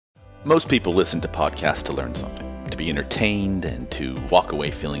Most people listen to podcasts to learn something, to be entertained, and to walk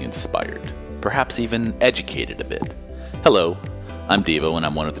away feeling inspired, perhaps even educated a bit. Hello, I'm Devo, and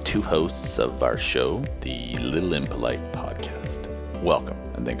I'm one of the two hosts of our show, the Little Impolite Podcast. Welcome,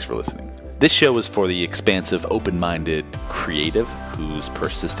 and thanks for listening. This show is for the expansive, open-minded creative whose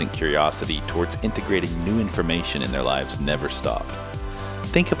persistent curiosity towards integrating new information in their lives never stops.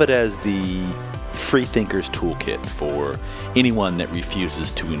 Think of it as the free thinker's toolkit for anyone that refuses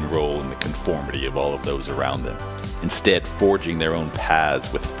to enroll in the conformity of all of those around them, instead forging their own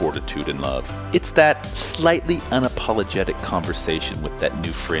paths with fortitude and love. It's that slightly unapologetic conversation with that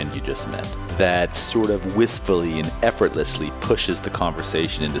new friend you just met that sort of wistfully and effortlessly pushes the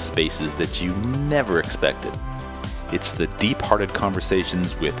conversation into spaces that you never expected. It's the deep-hearted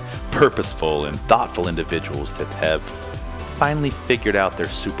conversations with purposeful and thoughtful individuals that have finally figured out their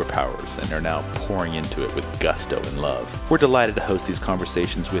superpowers and are now pouring into it with gusto and love. We're delighted to host these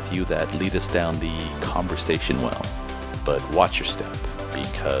conversations with you that lead us down the conversation well. But watch your step,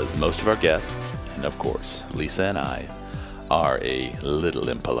 because most of our guests, and of course, Lisa and I, are a little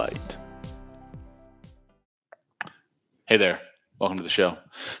impolite. Hey there. Welcome to the show.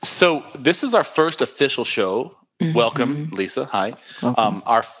 So this is our first official show. Mm-hmm. Welcome, Lisa. Hi. Welcome.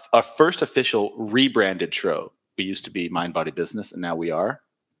 Our first official rebranded show. We used to be Mind Body Business, and now we are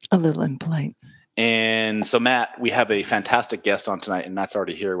a little impolite. And so, Matt, we have a fantastic guest on tonight, and Matt's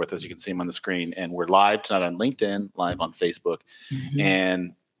already here with us. You can see him on the screen, and we're live tonight on LinkedIn, live on Facebook. Mm-hmm.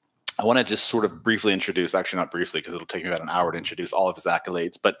 And I want to just sort of briefly introduce, actually not briefly, because it'll take me about an hour to introduce all of his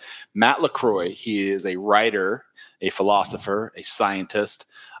accolades, but Matt LaCroix. He is a writer, a philosopher, a scientist.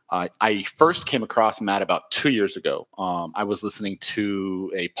 I first came across Matt about 2 years ago. I was listening to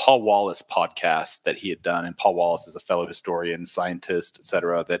a Paul Wallace podcast that he had done, and Paul Wallace is a fellow historian, scientist, et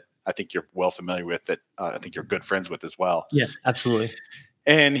cetera, that I think you're well familiar with, that I think you're good friends with as well. Yeah, absolutely.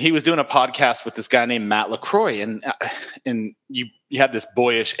 And he was doing a podcast with this guy named Matt LaCroix, and you have this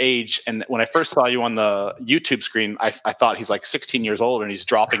boyish age. And when I first saw you on the YouTube screen, I thought he's like 16 years old, and he's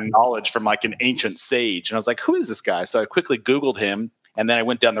dropping knowledge from like an ancient sage. And I was like, who is this guy? So I quickly Googled him. And then I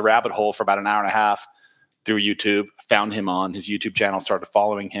went down the rabbit hole for about an hour and a half through YouTube, found him on his YouTube channel, started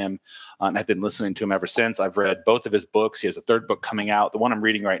following him, and I've been listening to him ever since. I've read both of his books. He has a third book coming out. The one I'm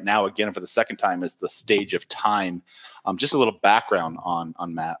reading right now, again, for the second time, is The Stage of Time. Just a little background on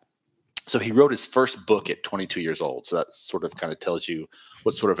Matt. So he wrote his first book at 22 years old. So that sort of kind of tells you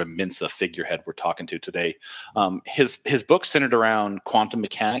what sort of a Mensa figurehead we're talking to today. His book centered around quantum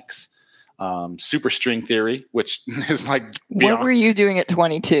mechanics, superstring theory, which is like beyond. What were you doing at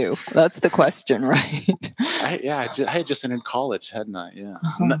 22? That's the question, right? I had just entered college, hadn't I? Yeah,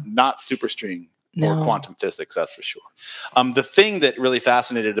 not superstring or quantum physics, that's for sure. The thing that really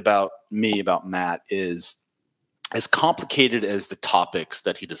fascinated about Matt is, as complicated as the topics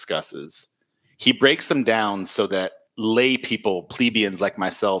that he discusses, he breaks them down so that lay people, plebeians like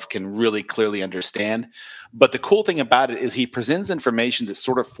myself, can really clearly understand. But the cool thing about it is he presents information that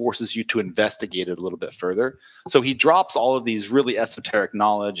sort of forces you to investigate it a little bit further. So he drops all of these really esoteric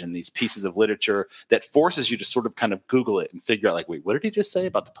knowledge and these pieces of literature that forces you to sort of kind of Google it and figure out, like, wait, what did he just say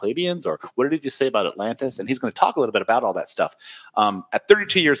about the plebeians? Or what did he just say about Atlantis? And he's going to talk a little bit about all that stuff. At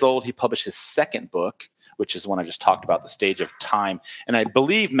 32 years old, he published his second book, which is one I just talked about, The Stage of Time. And I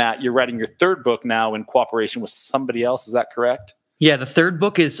believe, Matt, you're writing your third book now in cooperation with somebody else. Is that correct? Yeah, the third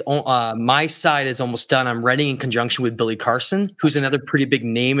book is, my side is almost done. I'm writing in conjunction with Billy Carson, who's another pretty big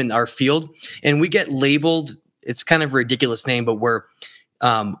name in our field. And we get labeled, it's kind of a ridiculous name, but we're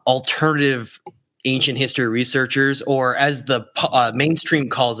alternative ancient history researchers, or as the mainstream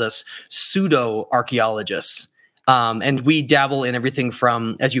calls us, pseudo-archaeologists. And we dabble in everything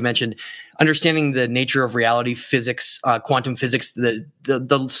from, as you mentioned, understanding the nature of reality, physics, quantum physics,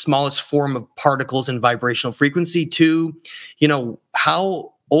 the smallest form of particles and vibrational frequency, to,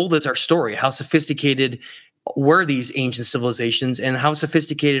 how old is our story? How sophisticated were these ancient civilizations, and how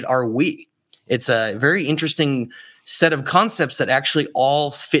sophisticated are we? It's a very interesting set of concepts that actually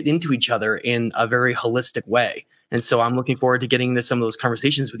all fit into each other in a very holistic way. And so I'm looking forward to getting into some of those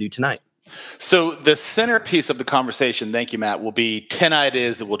conversations with you tonight. So the centerpiece of the conversation, thank you, Matt, will be 10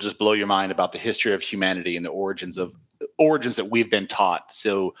 ideas that will just blow your mind about the history of humanity and the origins that we've been taught.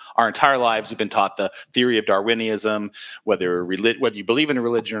 So our entire lives we've been taught the theory of Darwinism, whether you believe in a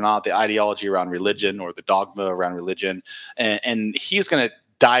religion or not, the ideology around religion or the dogma around religion. And he's going to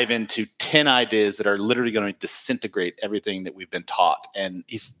dive into 10 ideas that are literally going to disintegrate everything that we've been taught. And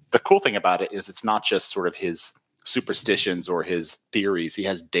the cool thing about it is it's not just sort of his superstitions or his theories. He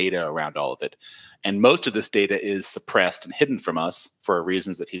has data around all of it. And most of this data is suppressed and hidden from us for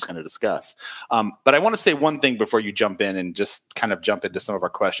reasons that he's going to discuss. But I want to say one thing before you jump in and just kind of jump into some of our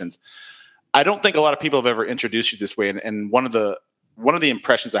questions. I don't think a lot of people have ever introduced you this way. And one of the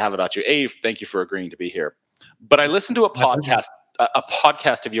impressions I have about you, thank you for agreeing to be here. But I listened to a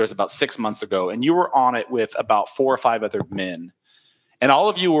podcast of yours about 6 months ago, and you were on it with about 4 or 5 other men. And all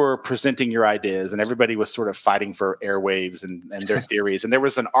of you were presenting your ideas, and everybody was sort of fighting for airwaves and their theories. And there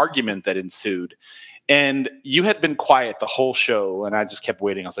was an argument that ensued. And you had been quiet the whole show, and I just kept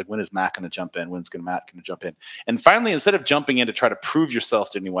waiting. I was like, when is Matt going to jump in? When's Matt going to jump in? And finally, instead of jumping in to try to prove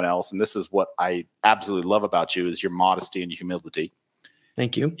yourself to anyone else, and this is what I absolutely love about you, is your modesty and your humility.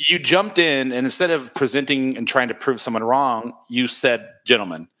 Thank you. You jumped in, and instead of presenting and trying to prove someone wrong, you said,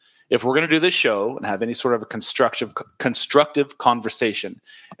 gentlemen, if we're going to do this show and have any sort of a constructive conversation,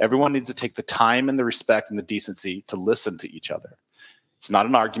 everyone needs to take the time and the respect and the decency to listen to each other. It's not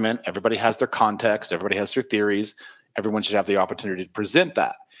an argument. Everybody has their context. Everybody has their theories. Everyone should have the opportunity to present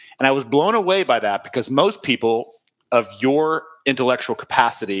that. And I was blown away by that, because most people of your intellectual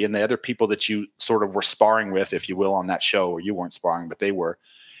capacity and the other people that you sort of were sparring with, if you will, on that show, or you weren't sparring, but they were,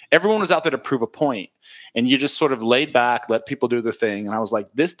 everyone was out there to prove a point. And you just sort of laid back, let people do their thing. And I was like,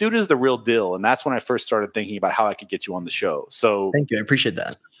 this dude is the real deal. And that's when I first started thinking about how I could get you on the show. So thank you. I appreciate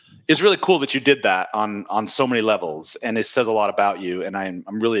that. It's really cool that you did that on so many levels. And it says a lot about you. And I'm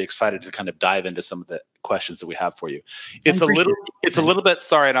really excited to kind of dive into some of the questions that we have for you. It's a little bit,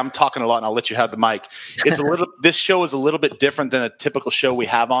 sorry, and I'm talking a lot and I'll let you have the mic. This show is a little bit different than a typical show we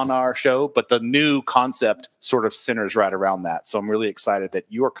have on our show, but the new concept sort of centers right around that. So I'm really excited that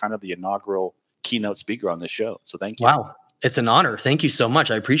you are kind of the inaugural keynote speaker on this show. So thank you. Wow. It's an honor. Thank you so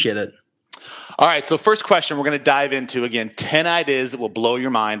much. I appreciate it. All right. So first question, we're going to dive into, again, 10 ideas that will blow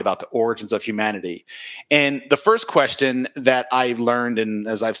your mind about the origins of humanity. And the first question that I learned, and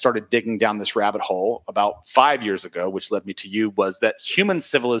as I've started digging down this rabbit hole about 5 years ago, which led me to you, was that human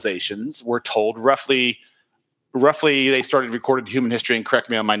civilizations were told roughly they started recorded human history, and correct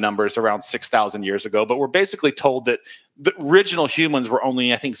me on my numbers, around 6,000 years ago. But we're basically told that the original humans were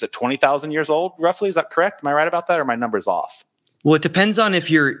only, I think, 20,000 years old, roughly. Is that correct? Am I right about that, or are my numbers off? Well, it depends on if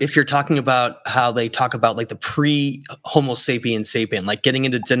you're talking about how they talk about like the pre-Homo sapiens sapien, like getting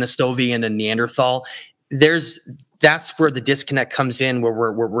into Denisovian and Neanderthal. That's where the disconnect comes in, where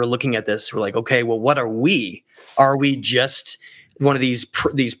we're looking at this. We're like, okay, well, what are we? Are we just one of these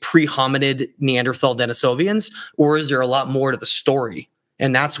pre-hominid Neanderthal Denisovians, or is there a lot more to the story?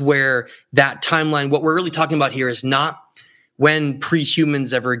 And that's where that timeline, what we're really talking about here, is not when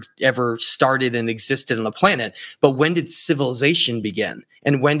pre-humans ever started and existed on the planet, but when did civilization begin?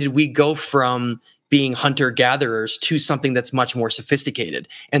 And when did we go from being hunter-gatherers to something that's much more sophisticated?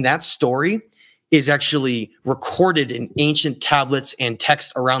 And that story is actually recorded in ancient tablets and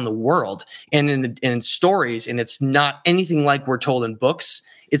texts around the world and in stories. And it's not anything like we're told in books.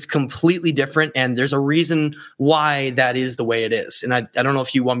 It's completely different. And there's a reason why that is the way it is. And I don't know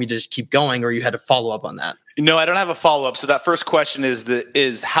if you want me to just keep going or you had a follow up on that. No, I don't have a follow-up. So that first question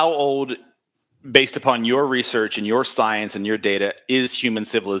is how old, based upon your research and your science and your data, is human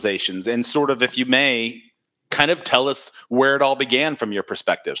civilizations? And sort of, if you may, kind of tell us where it all began from your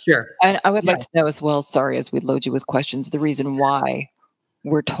perspective. Sure. And I would like to know as well, sorry, as we load you with questions, the reason why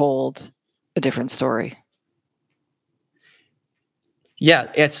we're told a different story. Yeah,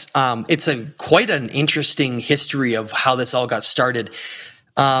 it's quite an interesting history of how this all got started.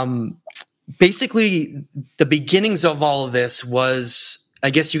 Basically, the beginnings of all of this was,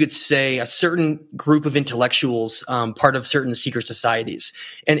 I guess you could say, a certain group of intellectuals, part of certain secret societies.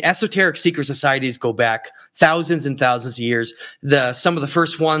 And esoteric secret societies go back thousands and thousands of years. Some of the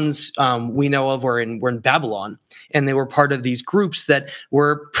first ones we know of were in Babylon, and they were part of these groups that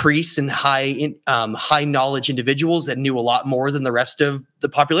were priests and high knowledge individuals that knew a lot more than the rest of the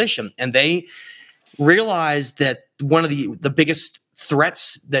population. And they realized that one of the biggest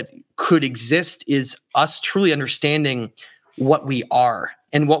threats that could exist is us truly understanding what we are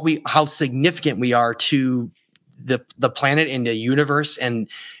and how significant we are to the planet and the universe, and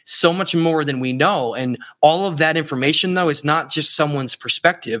so much more than we know. And all of that information, though, is not just someone's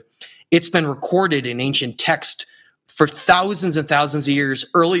perspective. It's been recorded in ancient text for thousands and thousands of years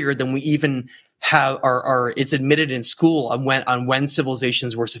earlier than we even have, or it's admitted in school on when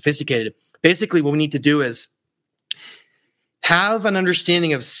civilizations were sophisticated. Basically, what we need to do is have an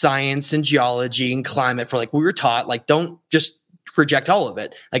understanding of science and geology and climate for like we were taught. Like, don't just reject all of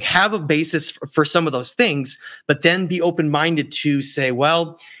it. Like, have a basis for some of those things, but then be open-minded to say,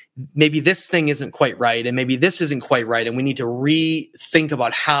 well, maybe this thing isn't quite right, and maybe this isn't quite right, and we need to rethink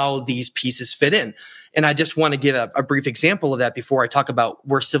about how these pieces fit in. And I just want to give a brief example of that before I talk about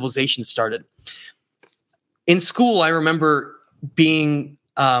where civilization started. In school, I remember being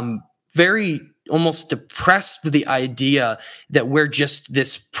very almost depressed with the idea that we're just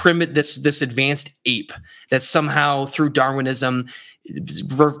this primitive, this advanced ape that somehow through Darwinism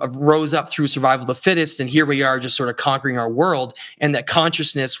rose up through survival of the fittest, and here we are just sort of conquering our world, and that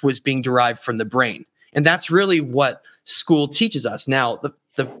consciousness was being derived from the brain. And that's really what school teaches us. Now,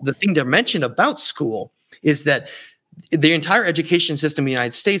 the thing to mention about school is that the entire education system in the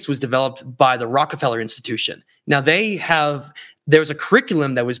United States was developed by the Rockefeller Institution. Now, there's a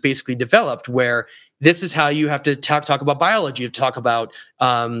curriculum that was basically developed where this is how you have to talk about biology, you have to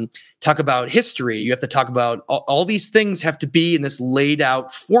talk about history, you have to talk about all these things have to be in this laid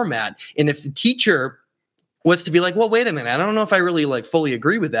out format. And if the teacher was to be like, well, wait a minute, I don't know if I really like fully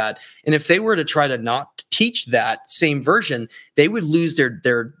agree with that. And if they were to try to not teach that same version, they would lose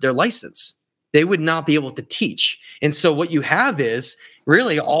their license. They would not be able to teach. And so what you have is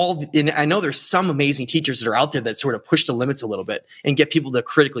really and I know there's some amazing teachers that are out there that sort of push the limits a little bit and get people to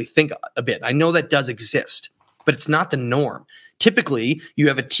critically think a bit. I know that does exist, but it's not the norm. Typically, you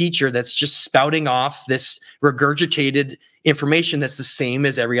have a teacher that's just spouting off this regurgitated information that's the same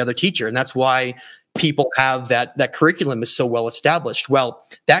as every other teacher. And that's why people have that curriculum is so well established. Well,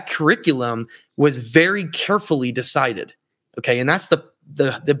 that curriculum was very carefully decided. Okay. And that's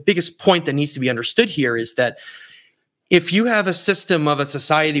the biggest point that needs to be understood here is that if you have a system of a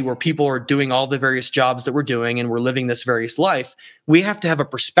society where people are doing all the various jobs that we're doing and we're living this various life, we have to have a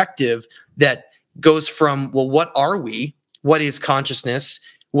perspective that goes from, well, what are we? What is consciousness?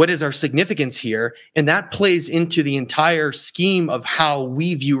 What is our significance here? And that plays into the entire scheme of how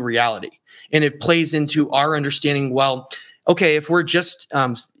we view reality. And it plays into our understanding, well, okay, if we're just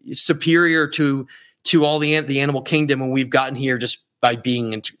superior to all the animal kingdom and we've gotten here just by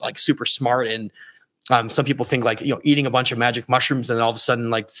being like super smart, and some people think like, eating a bunch of magic mushrooms and all of a sudden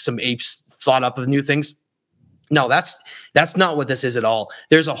like some apes thought up of new things. No, that's not what this is at all.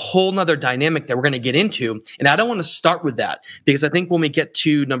 There's a whole nother dynamic that we're going to get into. And I don't want to start with that because I think when we get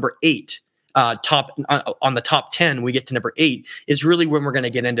to number 8, on the top 10, we get to number 8 is really when we're going to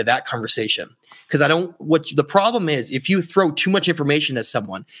get into that conversation. Because the problem is if you throw too much information at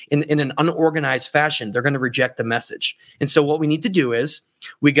someone in an unorganized fashion, they're going to reject the message. And so what we need to do is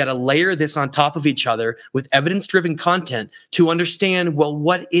we got to layer this on top of each other with evidence-driven content to understand, well,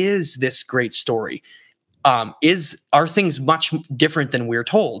 what is this great story? Are things much different than we're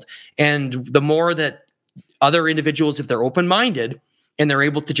told? And the more that other individuals, if they're open-minded and they're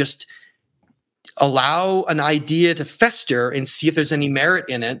able to just allow an idea to fester and see if there's any merit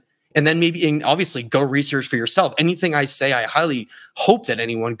in it, and then and obviously go research for yourself. Anything I say, I highly hope that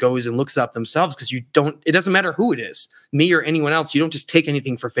anyone goes and looks up themselves because it doesn't matter who it is, me or anyone else. You don't just take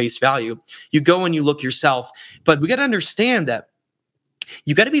anything for face value. You go and you look yourself. But we got to understand that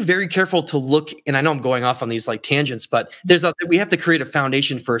you got to be very careful to look, and I know I'm going off on these like tangents, but we have to create a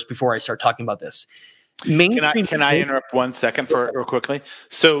foundation first before I start talking about this. Can I interrupt 1 second real quickly?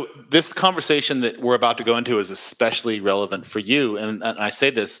 So this conversation that we're about to go into is especially relevant for you. And I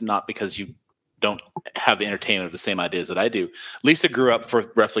say this not because you don't have the entertainment of the same ideas that I do. Lisa grew up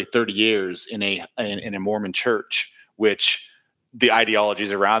for roughly 30 years in a Mormon church, which the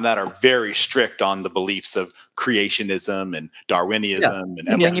ideologies around that are very strict on the beliefs of creationism and Darwinism.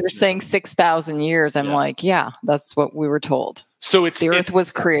 And when you were saying 6,000 years, I'm like, yeah, that's what we were told. So the earth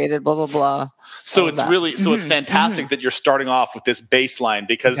was created, blah, blah, blah. So it's really, it's fantastic that you're starting off with this baseline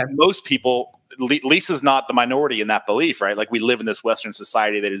because most people, Lisa's not the minority in that belief, right? Like we live in this Western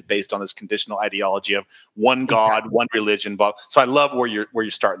society that is based on this conditional ideology of one God, one religion. So I love where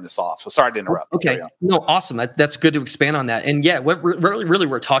you're starting this off. So sorry to interrupt. Okay. No, awesome. That's good to expand on that. And yeah, what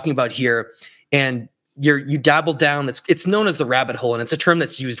we're talking about here, and you dabble down, it's known as the rabbit hole, and it's a term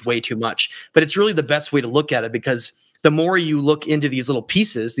that's used way too much, but it's really the best way to look at it because the more you look into these little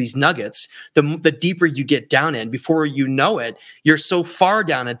pieces, these nuggets, the deeper you get down in. Before you know it, you're so far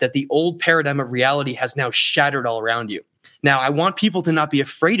down it that the old paradigm of reality has now shattered all around you. Now, I want people to not be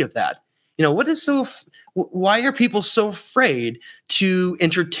afraid of that. Why are people so afraid to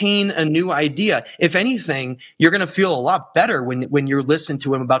entertain a new idea? If anything, you're going to feel a lot better when you're listening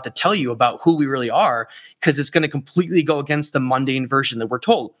to him about to tell you about who we really are, because it's going to completely go against the mundane version that we're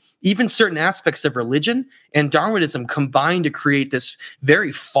told. Even certain aspects of religion and Darwinism combine to create this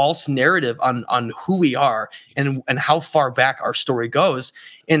very false narrative on who we are and how far back our story goes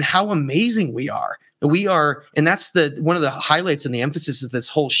and how amazing we are. And that's one of the highlights and the emphasis of this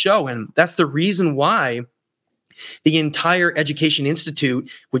whole show. And that's the reason why the entire Education Institute,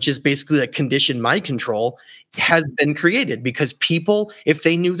 which is basically a conditioned mind control, has been created, because people, if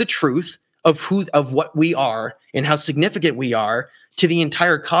they knew the truth of what we are and how significant we are to the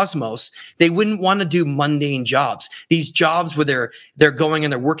entire cosmos, they wouldn't want to do mundane jobs. These jobs where they're going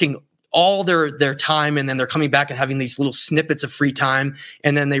and they're working all their time, and then they're coming back and having these little snippets of free time,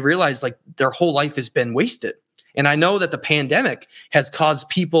 and then they realize like their whole life has been wasted. And I know that the pandemic has caused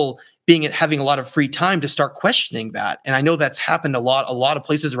people having a lot of free time to start questioning that. And I know that's happened a lot of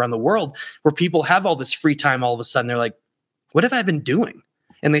places around the world where people have all this free time. All of a sudden they're like, what have I been doing?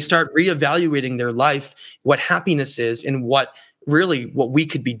 And they start reevaluating their life, what happiness is, and what we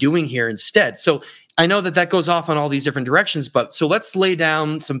could be doing here instead. So I know that goes off on all these different directions, but so let's lay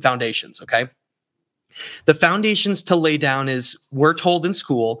down some foundations, okay? The foundations to lay down is, we're told in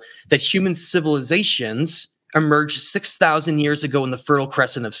school that human civilizations emerged 6,000 years ago in the Fertile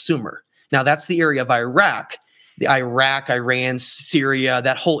Crescent of Sumer. Now that's the area of Iraq, Iran, Syria,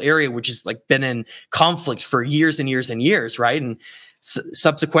 that whole area, which has like been in conflict for years and years and years, right? And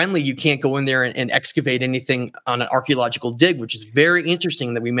subsequently, you can't go in there and excavate anything on an archaeological dig, which is very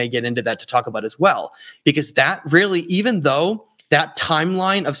interesting, that we may get into that to talk about as well. Because that really, even though that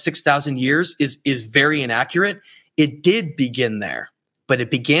timeline of 6,000 years is very inaccurate, it did begin there. But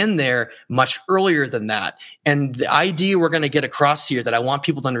it began there much earlier than that. And the idea we're going to get across here that I want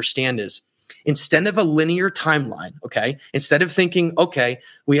people to understand is, instead of a linear timeline, okay, instead of thinking, okay,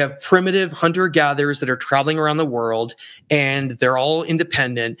 we have primitive hunter-gatherers that are traveling around the world and they're all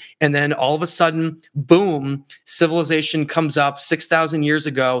independent, and then all of a sudden, boom, civilization comes up 6,000 years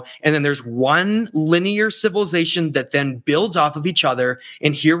ago, and then there's one linear civilization that then builds off of each other,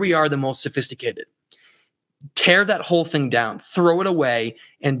 and here we are, the most sophisticated. Tear that whole thing down, throw it away,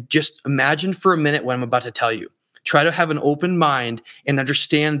 and just imagine for a minute what I'm about to tell you. Try to have an open mind and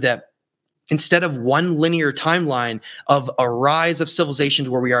understand that instead of one linear timeline of a rise of civilization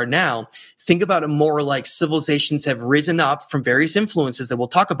to where we are now, think about it more like civilizations have risen up from various influences that we'll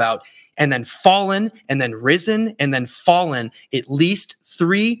talk about, and then fallen, and then risen, and then fallen at least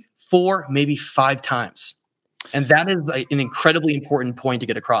 3, 4, maybe 5 times. And that is an incredibly important point to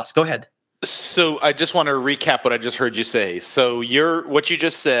get across. Go ahead. So I just want to recap what I just heard you say. So what you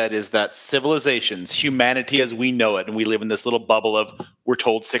just said is that civilizations, humanity as we know it, and we live in this little bubble of, we're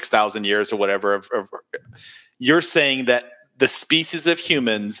told 6,000 years or whatever. You're saying that the species of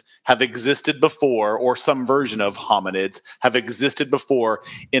humans have existed before, or some version of hominids have existed before,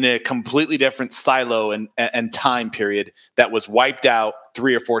 in a completely different silo and time period that was wiped out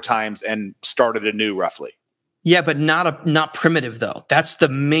 3 or 4 times and started anew, roughly. Yeah, but not primitive, though. That's the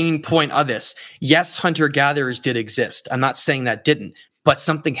main point of this. Yes, hunter-gatherers did exist. I'm not saying that didn't, but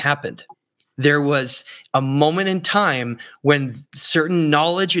something happened. There was a moment in time when certain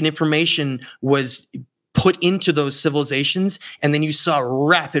knowledge and information was put into those civilizations, and then you saw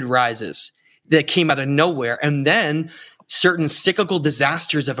rapid rises that came out of nowhere. And then certain cyclical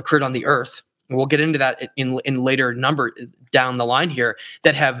disasters have occurred on the earth. And we'll get into that in later number down the line here,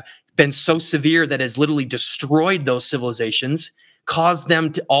 that have been so severe that has literally destroyed those civilizations, caused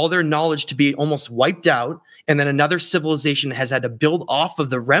them to all their knowledge to be almost wiped out, and then another civilization has had to build off of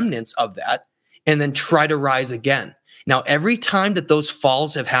the remnants of that and then try to rise again. Now, every time that those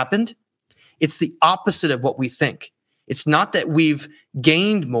falls have happened, it's the opposite of what we think. It's not that we've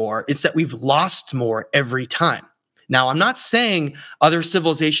gained more, it's that we've lost more every time. Now, I'm not saying other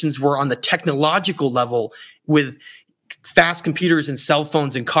civilizations were on the technological level with fast computers and cell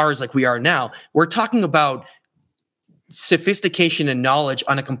phones and cars like we are now. We're talking about sophistication and knowledge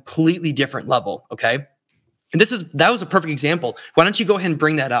on a completely different level, okay? And that was a perfect example. Why don't you go ahead and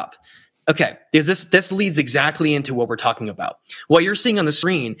bring that up? Okay, this leads exactly into what we're talking about. What you're seeing on the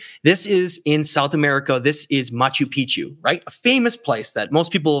screen, this is in South America. This is Machu Picchu, right? A famous place that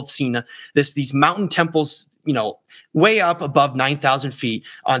most people have seen. These mountain temples, way up above 9,000 feet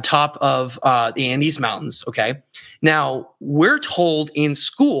on top of the Andes Mountains, okay? Now, we're told in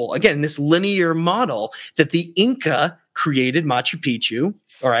school, again, this linear model, that the Inca created Machu Picchu,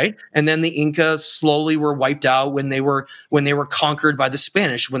 all right? And then the Inca slowly were wiped out when they were conquered by the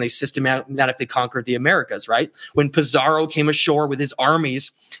Spanish, when they systematically conquered the Americas, right? When Pizarro came ashore with his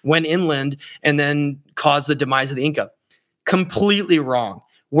armies, went inland, and then caused the demise of the Inca. Completely wrong.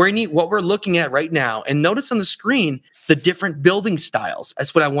 What we're looking at right now, and notice on the screen the different building styles.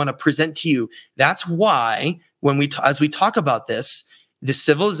 That's what I want to present to you. That's why as we talk about this, the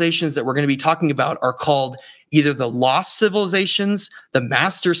civilizations that we're going to be talking about are called either the lost civilizations, the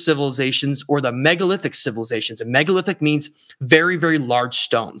master civilizations, or the megalithic civilizations. And megalithic means very, very large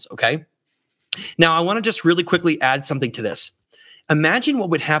stones, okay? Now, I want to just really quickly add something to this. Imagine what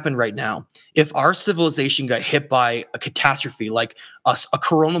would happen right now if our civilization got hit by a catastrophe like a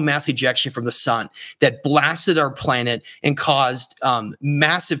coronal mass ejection from the sun that blasted our planet and caused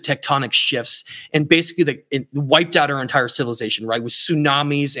massive tectonic shifts and basically it wiped out our entire civilization, right? With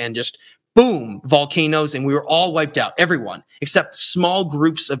tsunamis and just boom, volcanoes, and we were all wiped out, everyone, except small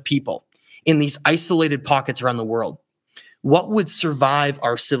groups of people in these isolated pockets around the world. What would survive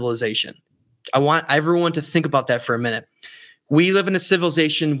our civilization? I want everyone to think about that for a minute. We live in a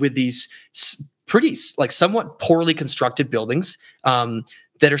civilization with these pretty, like, somewhat poorly constructed buildings that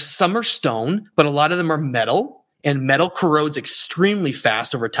are, some are stone, but a lot of them are metal, and metal corrodes extremely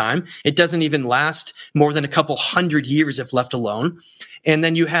fast over time. It doesn't even last more than a couple hundred years if left alone. And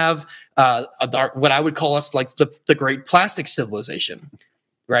then you have what I would call us like the great plastic civilization,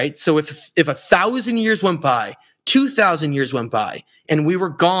 right? So if 1,000 years went by, 2,000 years went by, and we were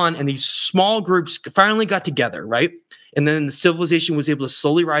gone, and these small groups finally got together, right? And then the civilization was able to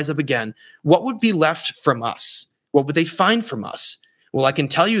slowly rise up again, what would be left from us? What would they find from us? Well, I can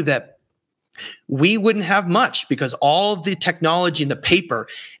tell you that we wouldn't have much, because all of the technology and the paper,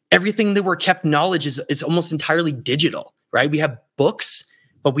 everything that we're kept knowledge is almost entirely digital, right? We have books,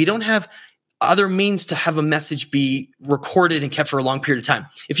 but we don't have other means to have a message be recorded and kept for a long period of time.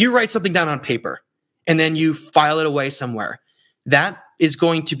 If you write something down on paper and then you file it away somewhere, that is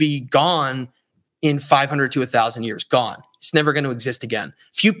going to be gone in 500 to 1,000 years, gone. It's never going to exist again.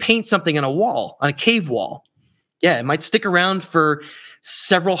 If you paint something on a wall, on a cave wall, yeah, it might stick around for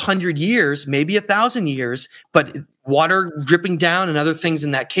several hundred years, maybe 1,000 years, but water dripping down and other things in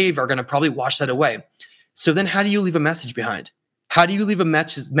that cave are going to probably wash that away. So then how do you leave a message behind? How do you leave a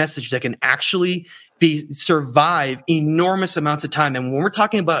message that can actually survive enormous amounts of time? And when we're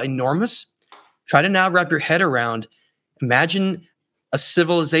talking about enormous, try to now wrap your head around, imagine a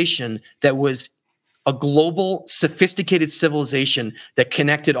civilization that was a global, sophisticated civilization that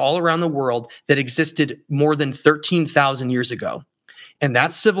connected all around the world, that existed more than 13,000 years ago. And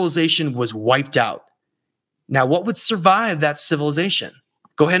that civilization was wiped out. Now, what would survive that civilization?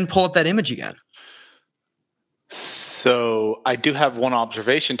 Go ahead and pull up that image again. So I do have one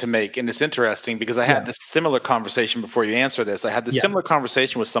observation to make, and it's interesting because I had this similar conversation before you answer this. I had this similar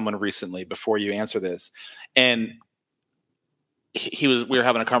conversation with someone recently before you answer this. And we were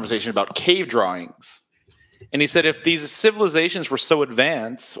having a conversation about cave drawings. And he said, if these civilizations were so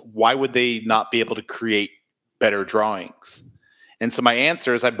advanced, why would they not be able to create better drawings? And so my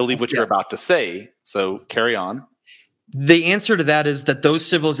answer is, I believe what you're about to say. So carry on. The answer to that is that those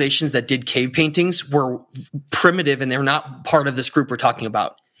civilizations that did cave paintings were primitive, and they're not part of this group we're talking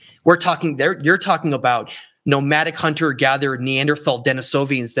about. You're talking about nomadic hunter-gatherer Neanderthal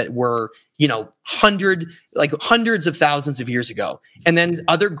Denisovians that were, hundreds of thousands of years ago. And then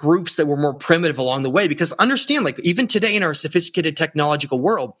other groups that were more primitive along the way, because understand, like, even today in our sophisticated technological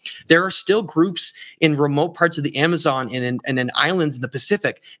world, there are still groups in remote parts of the Amazon and in islands in the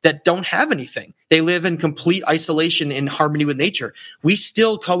Pacific that don't have anything. They live in complete isolation in harmony with nature. We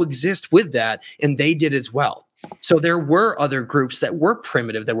still coexist with that, and they did as well. So there were other groups that were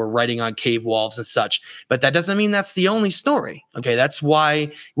primitive that were writing on cave walls and such, but that doesn't mean that's the only story. Okay, that's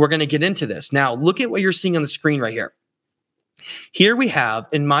why we're going to get into this. Now, look at what you're seeing on the screen right here. Here we have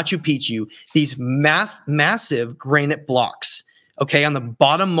in Machu Picchu these massive granite blocks, okay, on the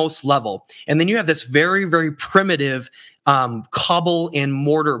bottommost level. And then you have this very, very primitive cobble and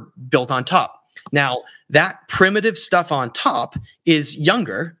mortar built on top. Now, that primitive stuff on top is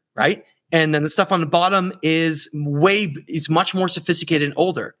younger, right? And then the stuff on the bottom is much more sophisticated and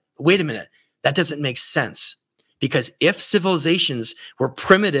older. Wait a minute. That doesn't make sense. Because if civilizations were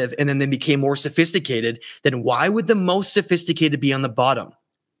primitive and then they became more sophisticated, then why would the most sophisticated be on the bottom?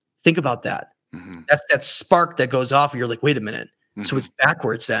 Think about that. Mm-hmm. That's that spark that goes off. You're like, wait a minute. Mm-hmm. So it's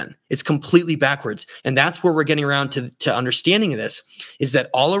backwards then. It's completely backwards. And that's where we're getting around to understanding of this, is that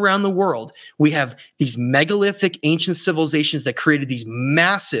all around the world, we have these megalithic ancient civilizations that created these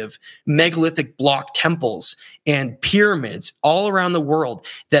massive megalithic block temples and pyramids all around the world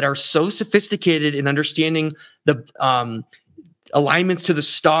that are so sophisticated in understanding the alignments to the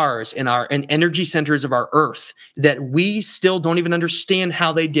stars and energy centers of our earth that we still don't even understand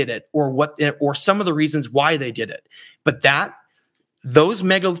how they did it or some of the reasons why they did it. But those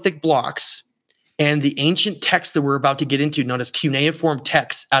megalithic blocks and the ancient texts that we're about to get into, known as cuneiform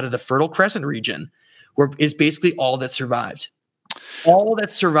texts out of the Fertile Crescent region, is basically all that survived. All that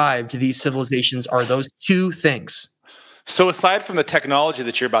survived these civilizations are those two things. So aside from the technology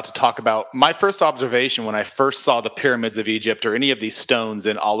that you're about to talk about, my first observation when I first saw the pyramids of Egypt or any of these stones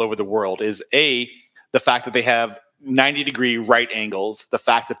in all over the world is the fact that they have 90-degree right angles, the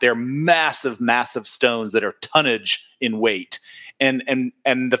fact that they're massive, massive stones that are tonnage in weight.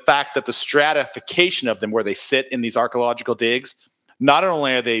 and the fact that the stratification of them, where they sit in these archaeological digs, not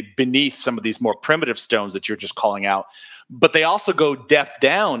only are they beneath some of these more primitive stones that you're just calling out, but they also go depth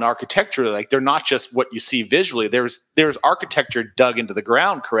down architecturally. Like, they're not just what you see visually. There's architecture dug into the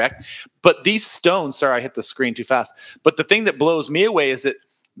ground, correct? But these stones, sorry, I hit the screen too fast. But the thing that blows me away is that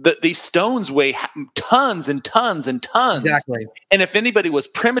these stones weigh tons and tons and tons. Exactly. And if anybody was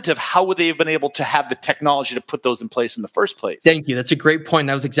primitive, how would they have been able to have the technology to put those in place in the first place? Thank you. That's a great point.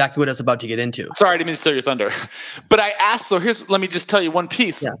 That was exactly what I was about to get into. Sorry, I didn't mean to steal your thunder. But I asked, so let me just tell you one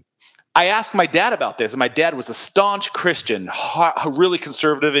piece. Yeah. I asked my dad about this, and my dad was a staunch Christian, really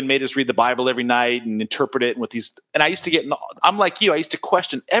conservative, and made us read the Bible every night and interpret it. And I used to I'm like you, I used to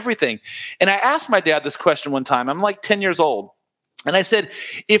question everything. And I asked my dad this question one time. I'm like 10 years old. And I said,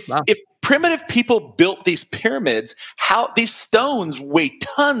 if primitive people built these pyramids, how these stones weigh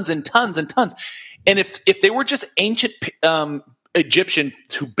tons and tons and tons. And if they were just ancient Egyptians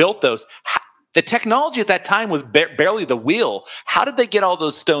who built those, the technology at that time was barely the wheel. How did they get all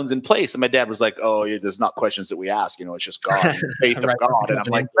those stones in place? And my dad was like, oh, yeah, there's not questions that we ask. It's just God, faith of God. And I'm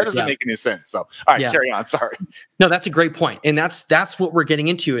like, that doesn't make any sense. So, all right, carry on. Sorry. No, that's a great point. And that's what we're getting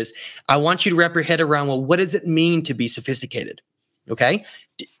into is I want you to wrap your head around, well, what does it mean to be sophisticated? Okay.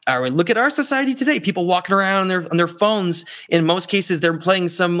 Look at our society today. People walking around on their phones. In most cases, they're playing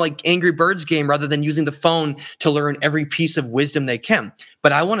some like Angry Birds game rather than using the phone to learn every piece of wisdom they can.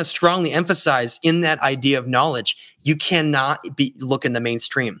 But I want to strongly emphasize in that idea of knowledge, you cannot look in the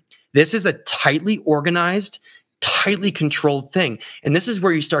mainstream. This is a tightly organized, tightly controlled thing. And this is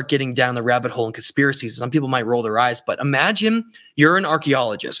where you start getting down the rabbit hole in conspiracies. Some people might roll their eyes, but imagine you're an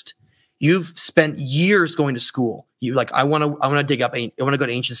archaeologist. You've spent years going to school. You I want to dig up, I want to go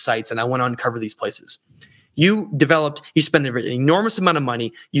to ancient sites and I want to uncover these places. You spend an enormous amount of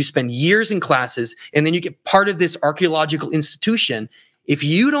money. You spend years in classes, and then you get part of this archaeological institution. If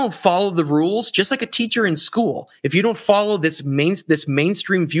you don't follow the rules, just like a teacher in school, if you don't follow this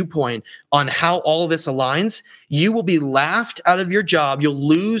mainstream viewpoint on how all of this aligns, you will be laughed out of your job. You'll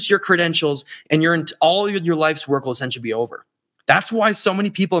lose your credentials, and all your life's work will essentially be over. That's why so many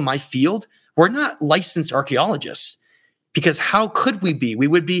people in my field, we're not licensed archaeologists, because how could we be? We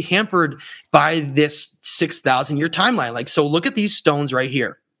would be hampered by this 6,000-year timeline. So look at these stones right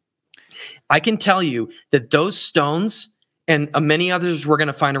here. I can tell you that those stones and many others we're going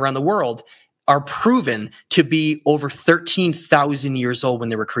to find around the world are proven to be over 13,000 years old when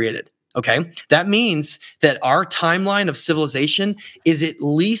they were created. Okay. That means that our timeline of civilization is at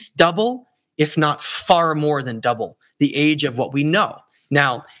least double, if not far more than double, the age of what we know.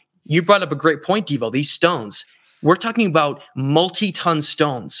 Now, you brought up a great point, Devo. These stones, we're talking about multi-ton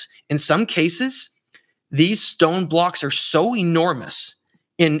stones. In some cases, these stone blocks are so enormous,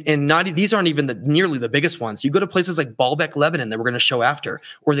 these aren't even nearly the biggest ones. You go to places like Baalbek, Lebanon, that we're going to show after,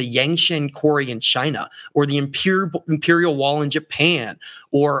 or the Yangshan Quarry in China, or the Imperial Wall in Japan,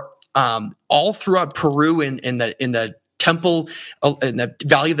 or all throughout Peru in the temple, in the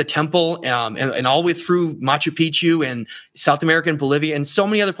Valley of the Temple, and all the way through Machu Picchu and South America and Bolivia and so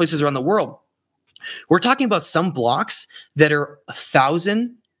many other places around the world. We're talking about some blocks that are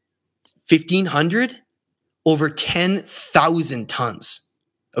 1,000, 1,500, over 10,000 tons.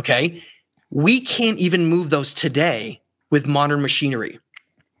 Okay. We can't even move those today with modern machinery.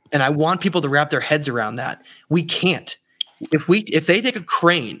 And I want people to wrap their heads around that. We can't. If they take a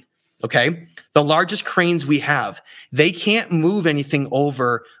crane, okay, the largest cranes we have, they can't move anything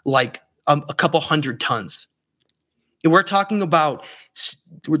over like a couple hundred tons. We're talking about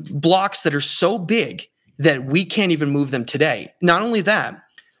blocks that are so big that we can't even move them today. Not only that,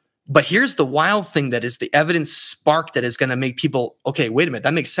 but here's the wild thing that is the evidence spark that is going to make people, okay, wait a minute,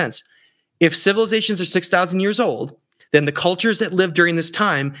 that makes sense. If civilizations are 6,000 years old, then the cultures that lived during this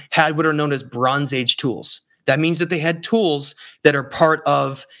time had what are known as Bronze Age tools. That means that they had tools that are part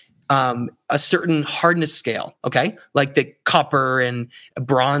of a certain hardness scale, okay? Like the copper and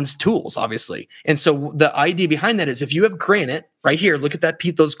bronze tools, obviously. And so the idea behind that is if you have granite, right here, look at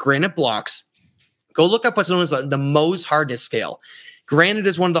those granite blocks. Go look up what's known as the Mohs hardness scale. Granite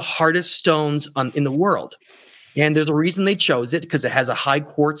is one of the hardest stones in the world. And there's a reason they chose it, because it has a high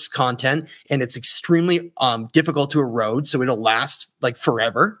quartz content and it's extremely difficult to erode. So it'll last like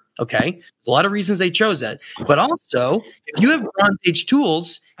forever. Okay. There's a lot of reasons they chose that. But also, if you have Bronze Age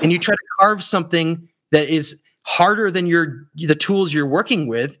tools and you try to carve something that is harder than the tools you're working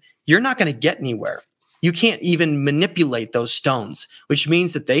with, you're not going to get anywhere. You can't even manipulate those stones, which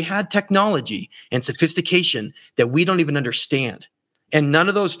means that they had technology and sophistication that we don't even understand. And none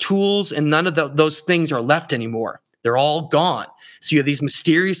of those tools and none of those things are left anymore. They're all gone. So you have these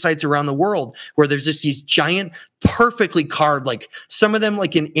mysterious sites around the world where there's just these giant, perfectly carved, like some of them,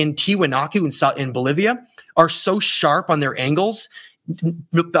 like in Tiwanaku in Bolivia, are so sharp on their angles,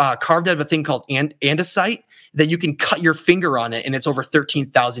 carved out of a thing called andesite, that you can cut your finger on it and it's over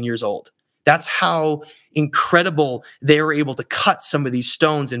 13,000 years old. That's how incredible they were able to cut some of these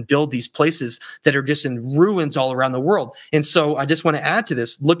stones and build these places that are just in ruins all around the world. And so I just want to add to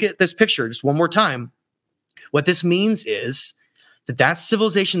this. Look at this picture just one more time. What this means is that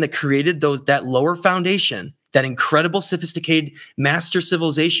civilization that created that lower foundation, that incredible, sophisticated master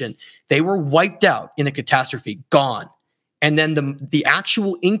civilization, they were wiped out in a catastrophe, gone. And then the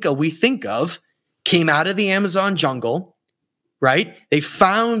actual Inca we think of came out of the Amazon jungle, right? They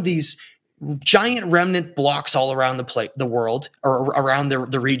found these giant remnant blocks all around the world, or around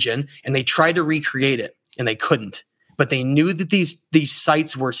the region, and they tried to recreate it, and they couldn't. But they knew that these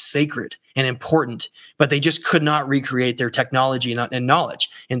sites were sacred and important, but they just could not recreate their technology and knowledge.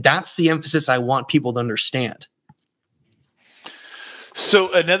 And that's the emphasis I want people to understand.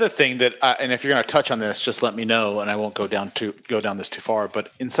 So another thing that, and if you're going to touch on this, just let me know, and I won't go down this too far.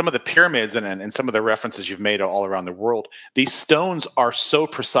 But in some of the pyramids and some of the references you've made all around the world, these stones are so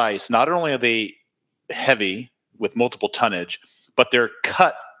precise. Not only are they heavy with multiple tonnage, but their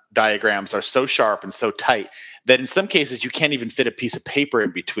cut diagrams are so sharp and so tight that in some cases you can't even fit a piece of paper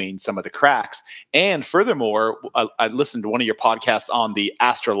in between some of the cracks. And furthermore, I listened to one of your podcasts on the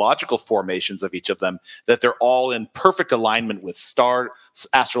astrological formations of each of them, that they're all in perfect alignment with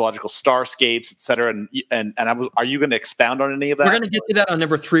astrological starscapes, etc. And are you going to expound on any of that? We're going to get to that on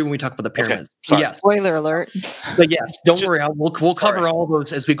number 3 when we talk about the pyramids. Okay, yes. Spoiler alert. But yes, don't worry. We'll cover all of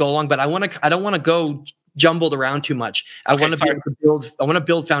those as we go along. But I don't want to go jumbled around too much. I want to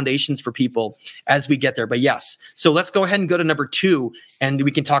build foundations for people as we get there. But yes, so let's go ahead and go to number 2, and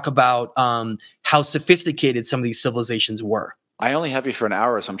we can talk about how sophisticated some of these civilizations were. I only have you for an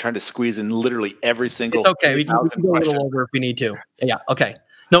hour, so I'm trying to squeeze in literally every single. It's okay. We can go a little over if we need to. Yeah. Okay.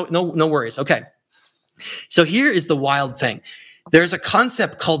 No worries. Okay. So here is the wild thing. There's a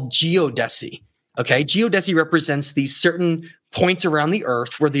concept called geodesy. Okay. Geodesy represents these certain points around the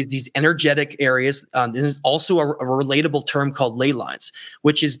earth where there's these energetic areas. There's also a relatable term called ley lines,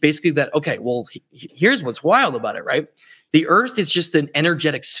 which is basically that, okay, well, here's what's wild about it, right? The earth is just an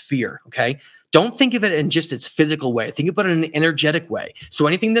energetic sphere, okay? Don't think of it in just its physical way. Think about it in an energetic way. So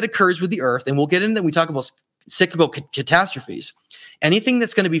anything that occurs with the earth, and we'll get into, we talk about cyclical catastrophes, anything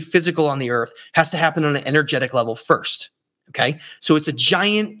that's going to be physical on the earth has to happen on an energetic level first, okay? So it's a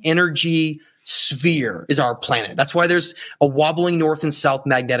giant energy sphere is our planet. That's why there's a wobbling north and south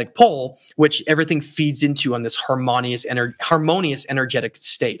magnetic pole, which everything feeds into on this harmonious energetic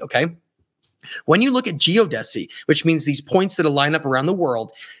state, okay? When you look at geodesy, which means these points that line up around the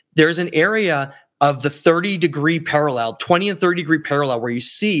world, there's an area of the 30-degree parallel, 20 and 30-degree parallel, where you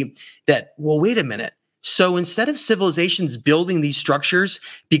see that, well, wait a minute. So instead of civilizations building these structures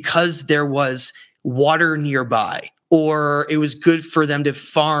because there was water nearby, or it was good for them to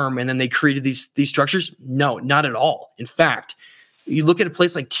farm and then they created these structures? No, not at all. In fact, you look at a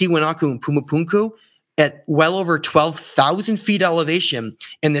place like Tiwanaku and Pumapunku at well over 12,000 feet elevation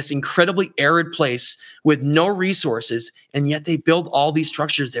in this incredibly arid place with no resources, and yet they build all these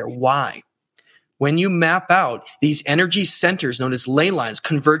structures there. Why? When you map out these energy centers known as ley lines,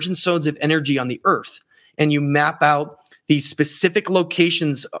 convergence zones of energy on the earth, and you map out these specific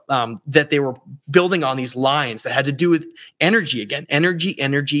locations that they were building on these lines that had to do with energy again,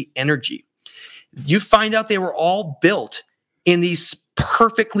 energy. You find out they were all built in these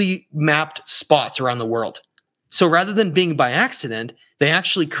perfectly mapped spots around the world. So rather than being by accident, they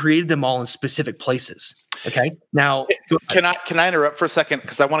actually created them all in specific places. Okay. Now, can I interrupt for a second?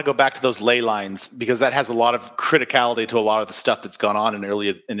 Because I want to go back to those ley lines, because that has a lot of criticality to a lot of the stuff that's gone on in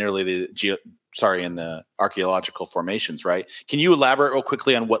the archaeological formations, right? Can you elaborate real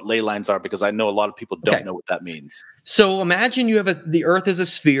quickly on what ley lines are? Because I know a lot of people don't know what that means. So imagine you have the earth is a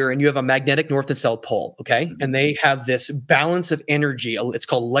sphere and you have a magnetic north and south pole, okay? Mm-hmm. And they have this balance of energy. It's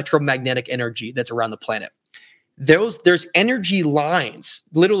called electromagnetic energy that's around the planet. There's energy lines,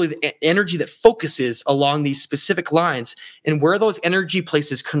 literally the energy that focuses along these specific lines. And where those energy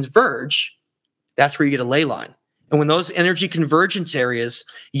places converge, that's where you get a ley line. And when those energy convergence areas,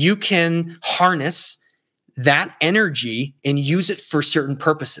 you can harness that energy and use it for certain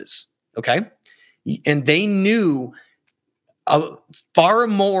purposes, okay? And they knew far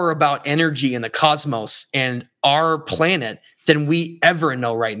more about energy in the cosmos and our planet than we ever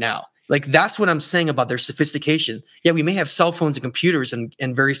know right now. Like, that's what I'm saying about their sophistication. Yeah, we may have cell phones and computers and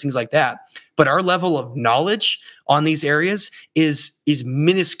various things like that, but our level of knowledge on these areas is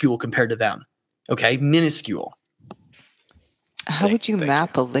minuscule compared to them, okay? Minuscule. How would you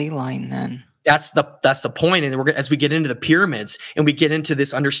map a ley line then? That's the point. And as we get into the pyramids and we get into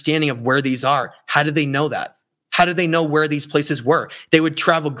this understanding of where these are, how did they know that? How did they know where these places were? They would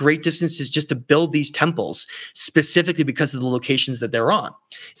travel great distances just to build these temples, specifically because of the locations that they're on.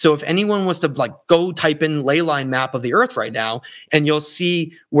 So if anyone was to like go type in ley line map of the earth right now, and you'll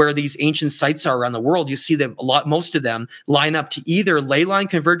see where these ancient sites are around the world, you see that most of them line up to either ley line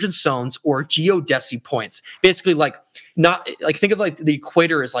convergence zones or geodesy points. Basically, think of like the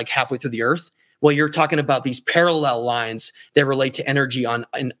equator is like halfway through the earth. Well, you're talking about these parallel lines that relate to energy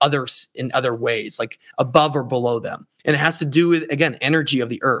in other ways, like above or below them. And it has to do with, again, energy of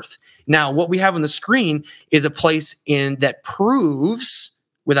the earth. Now, what we have on the screen is a place that proves,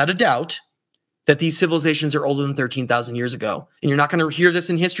 without a doubt, that these civilizations are older than 13,000 years ago. And you're not going to hear this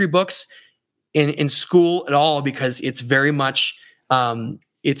in history books in school at all, because it's very much,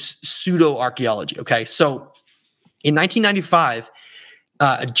 it's pseudo-archaeology, okay? So in 1995,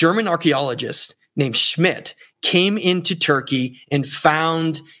 a German archaeologist named Schmidt came into Turkey and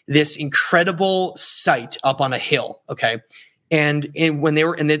found this incredible site up on a hill. Okay. And when they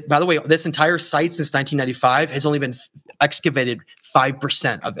were, by the way, this entire site since 1995 has only been excavated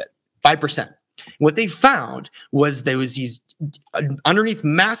 5% of it. 5%. What they found was there was these underneath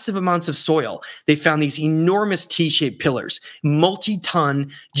massive amounts of soil. They found these enormous T-shaped pillars,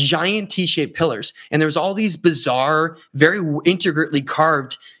 multi-ton, giant T-shaped pillars. And there's all these bizarre, very intricately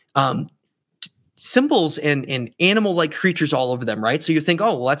carved symbols and animal-like creatures all over them, right? So you think,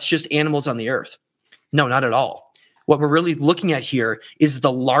 oh, well, that's just animals on the earth. No, not at all. What we're really looking at here is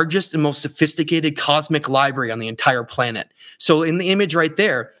the largest and most sophisticated cosmic library on the entire planet. So in the image right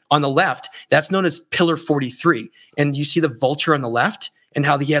there on the left, that's known as Pillar 43. And you see the vulture on the left and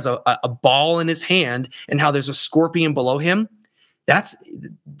how he has a ball in his hand and how there's a scorpion below him. That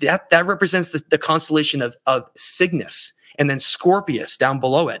represents the constellation of Cygnus, and then Scorpius down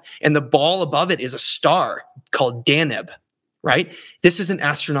below it. And the ball above it is a star called Deneb, right? This is an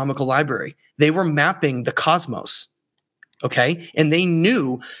astronomical library. They were mapping the cosmos. Okay. And they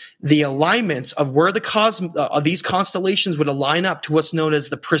knew the alignments of where these constellations would align up to what's known as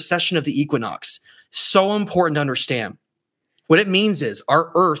the precession of the equinox. So important to understand. What it means is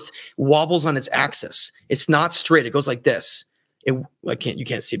our Earth wobbles on its axis. It's not straight. It goes like this. You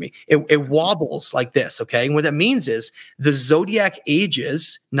can't see me. It wobbles like this. Okay. And what that means is the zodiac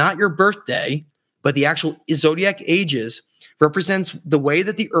ages, not your birthday, but the actual zodiac ages represents the way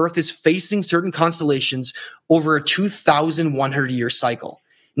that the Earth is facing certain constellations over a 2,100-year cycle.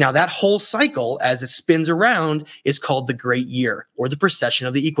 Now, that whole cycle, as it spins around, is called the Great Year, or the precession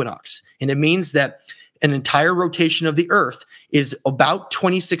of the equinox. And it means that an entire rotation of the Earth is about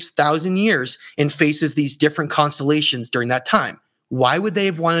 26,000 years and faces these different constellations during that time. Why would they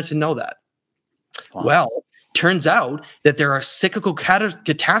have wanted to know that? Wow. Well, turns out that there are cyclical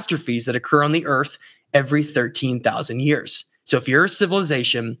catastrophes that occur on the Earth every 13,000 years. So if you're a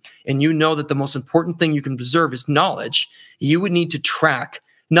civilization and you know that the most important thing you can preserve is knowledge, you would need to track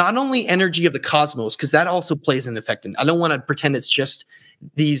not only energy of the cosmos, because that also plays an effect. And I don't want to pretend it's just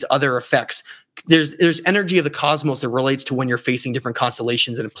these other effects. There's energy of the cosmos that relates to when you're facing different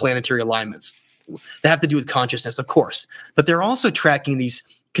constellations and planetary alignments that have to do with consciousness, of course. But they're also tracking these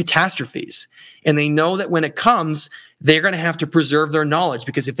catastrophes. And they know that when it comes, they're going to have to preserve their knowledge,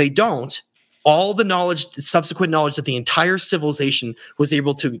 because if they don't, all the knowledge, the subsequent knowledge that the entire civilization was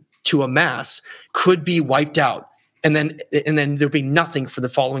able to amass could be wiped out. And then there'd be nothing for the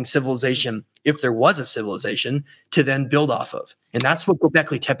following civilization, if there was a civilization, to then build off of. And that's what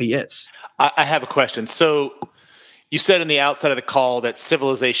Göbekli Tepe is. I have a question. So you said in the outset of the call that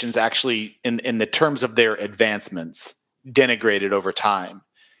civilizations actually, in the terms of their advancements, denigrated over time.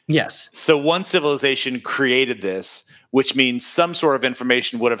 Yes. So one civilization created this, which means some sort of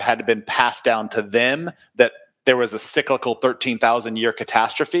information would have had to been passed down to them, that there was a cyclical 13,000-year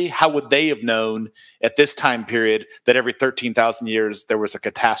catastrophe. How would they have known at this time period that every 13,000 years there was a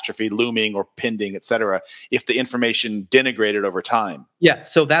catastrophe looming or pending, et cetera, if the information denigrated over time? Yeah,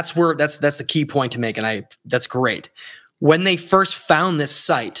 so that's the key point to make, and that's great. When they first found this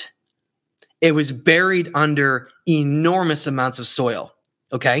site, it was buried under enormous amounts of soil.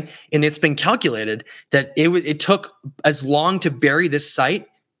 Okay, and it's been calculated that it took as long to bury this site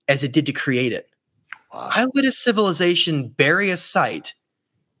as it did to create it. Wow. Why would a civilization bury a site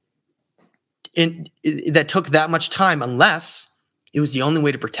that took that much time unless it was the only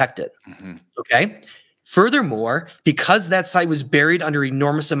way to protect it? Mm-hmm. Okay. Furthermore, because that site was buried under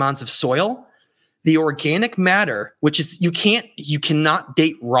enormous amounts of soil, the organic matter, which is you cannot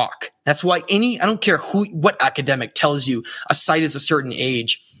date rock. That's why I don't care what academic tells you a site is a certain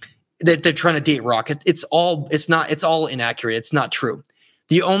age. that they're trying to date rock. It's all inaccurate. It's not true.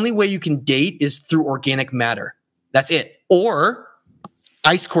 The only way you can date is through organic matter. That's it. Or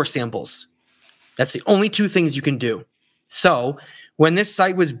ice core samples. That's the only two things you can do. So when this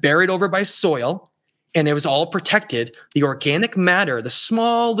site was buried over by soil and it was all protected, the organic matter, the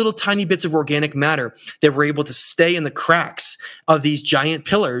small little tiny bits of organic matter that were able to stay in the cracks of these giant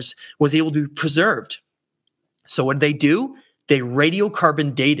pillars was able to be preserved. So what did they do? They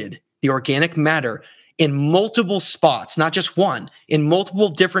radiocarbon dated the organic matter in multiple spots, not just one, in multiple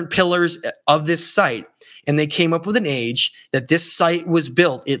different pillars of this site. And they came up with an age that this site was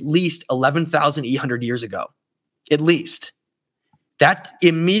built at least 11,800 years ago. At least. That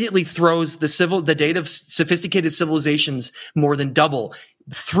immediately throws the date of sophisticated civilizations more than double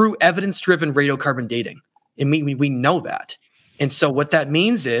through evidence-driven radiocarbon dating. And we know that. And so what that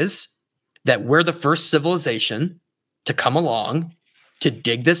means is that we're the first civilization to come along, to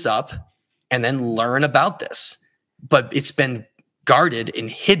dig this up, and then learn about this. But it's been guarded and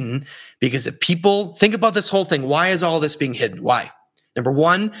hidden because if people think about this whole thing, why is all this being hidden? Why? Number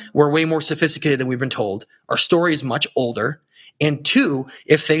one, we're way more sophisticated than we've been told. Our story is much older. And two,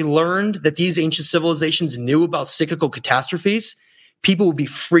 if they learned that these ancient civilizations knew about cyclical catastrophes, people would be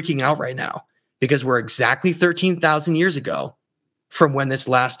freaking out right now because we're exactly 13,000 years ago from when this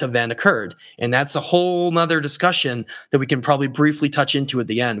last event occurred. And that's a whole nother discussion that we can probably briefly touch into at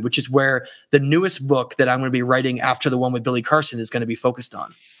the end, which is where the newest book that I'm going to be writing after the one with Billy Carson is going to be focused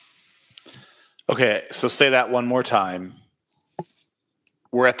on. Okay, so say that one more time.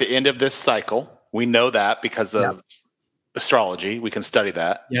 We're at the end of this cycle. We know that because of astrology. We can study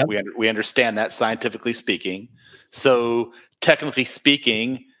that. Yep. We understand that scientifically speaking. So technically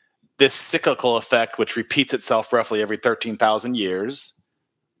speaking, this cyclical effect, which repeats itself roughly every 13,000 years,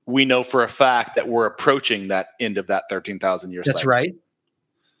 we know for a fact that we're approaching that end of that 13,000 year cycle. That's right.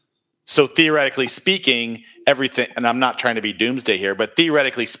 So theoretically speaking, everything, and I'm not trying to be doomsday here, but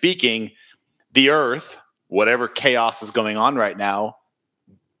theoretically speaking, the Earth, whatever chaos is going on right now,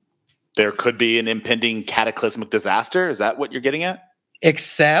 there could be an impending cataclysmic disaster. Is that what you're getting at?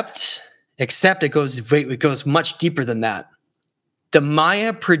 Except it goes much deeper than that. The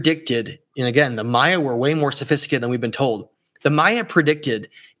Maya predicted, and again, the Maya were way more sophisticated than we've been told. The Maya predicted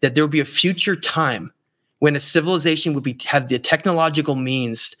that there would be a future time when a civilization would have the technological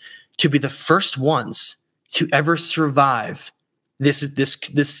means to be the first ones to ever survive this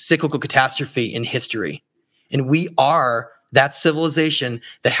cyclical catastrophe in history. And we are that civilization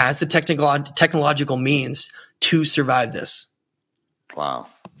that has the technological means to survive this. Wow.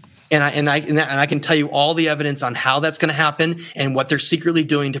 And I can tell you all the evidence on how that's going to happen and what they're secretly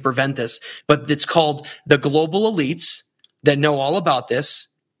doing to prevent this. But it's called the global elites that know all about this.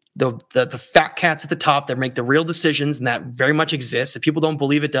 The fat cats at the top that make the real decisions, and that very much exists. If people don't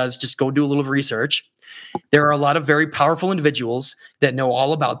believe it does, just go do a little research. There are a lot of very powerful individuals that know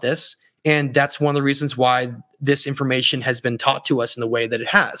all about this. And that's one of the reasons why this information has been taught to us in the way that it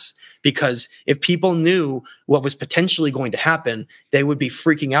has. Because if people knew what was potentially going to happen, they would be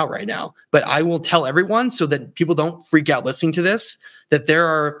freaking out right now. But I will tell everyone so that people don't freak out listening to this, that there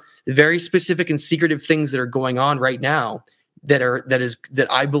are very specific and secretive things that are going on right now that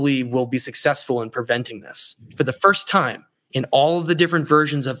I believe will be successful in preventing this. For the first time in all of the different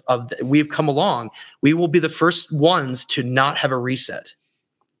versions of we've come along, we will be the first ones to not have a reset.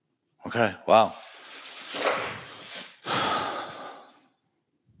 Okay. Wow.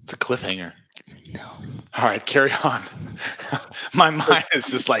 It's a cliffhanger. No. All right, carry on. My mind is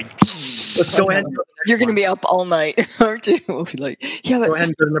just like. Let's go ahead. You're going to be up all night, aren't you? Like, yeah, but go ahead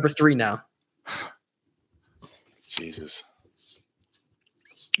and go to number 3 now. Jesus.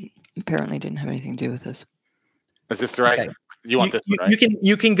 Apparently didn't have anything to do with this. Is this the right? Okay. You want this one, right?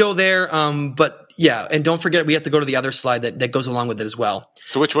 You can go there, but yeah, and don't forget we have to go to the other slide that goes along with it as well.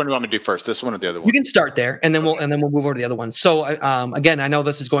 So which one do you want me to do first? This one or the other one? You can start there, and then we'll move over to the other one. So again, I know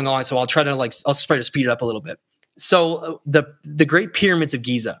this is going on, so I'll try to speed it up a little bit. So the Great Pyramids of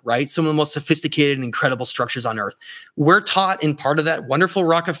Giza, right? Some of the most sophisticated and incredible structures on Earth. We're taught in part of that wonderful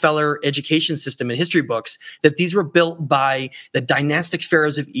Rockefeller education system in history books that these were built by the dynastic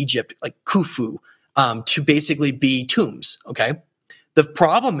pharaohs of Egypt, like Khufu, to basically be tombs. Okay, the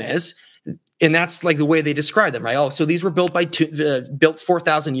problem is, and that's like the way they describe them, right? Oh, so these were built built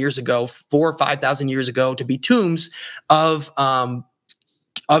 4,000 years ago, 4,000 or 5,000 years ago, to be tombs of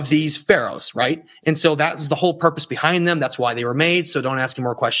these pharaohs, right? And so that's the whole purpose behind them. That's why they were made. So don't ask me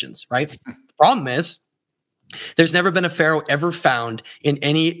more questions, right? The problem is, there's never been a pharaoh ever found in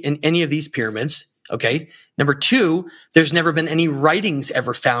any of these pyramids. Okay. Number 2, there's never been any writings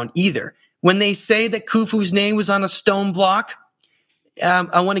ever found either. When they say that Khufu's name was on a stone block,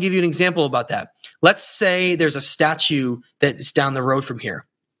 I want to give you an example about that. Let's say there's a statue that's down the road from here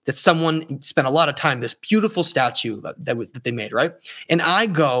that someone spent a lot of time, this beautiful statue that they made, right? And I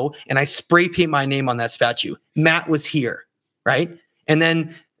go and I spray paint my name on that statue. Matt was here, right? And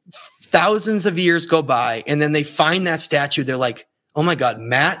then thousands of years go by, and then they find that statue. They're like, oh my God,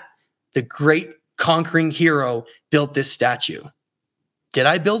 Matt, the great conquering hero, built this statue. Did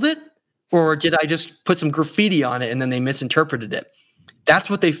I build it? Or did I just put some graffiti on it and then they misinterpreted it? That's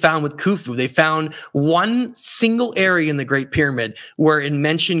what they found with Khufu. They found one single area in the Great Pyramid where it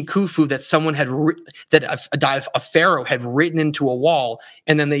mentioned Khufu that someone had a pharaoh had written into a wall,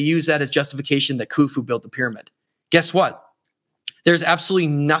 and then they used that as justification that Khufu built the pyramid. Guess what? There's absolutely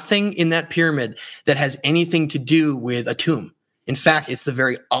nothing in that pyramid that has anything to do with a tomb. In fact, it's the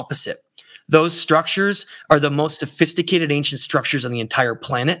very opposite. Those structures are the most sophisticated ancient structures on the entire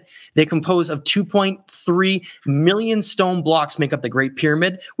planet. They compose of 2.3 million stone blocks make up the Great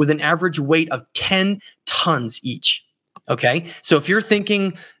Pyramid with an average weight of 10 tons each. Okay, so if you're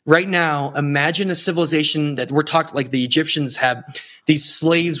thinking right now, imagine a civilization that we're talking like the Egyptians have these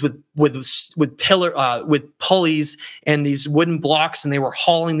slaves with pulleys and these wooden blocks, and they were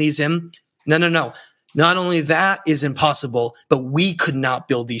hauling these in. No. Not only that is impossible, but we could not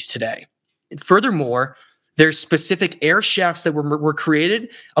build these today. Furthermore, there's specific air shafts that were created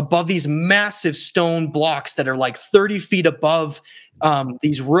above these massive stone blocks that are like 30 feet above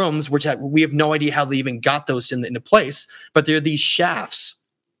these rooms, which we have no idea how they even got those into place. But they're these shafts.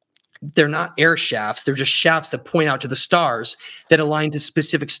 They're not air shafts. They're just shafts that point out to the stars that align to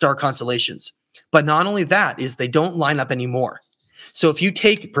specific star constellations. But not only that is they don't line up anymore. So if you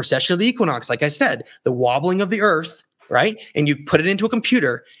take precession of the equinox, like I said, the wobbling of the Earth, right? And you put it into a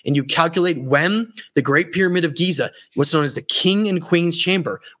computer and you calculate when the Great Pyramid of Giza, what's known as the King and Queen's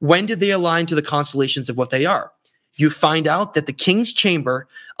Chamber, when did they align to the constellations of what they are? You find out that the King's Chamber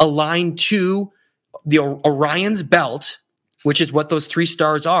aligned to the Orion's belt, which is what those three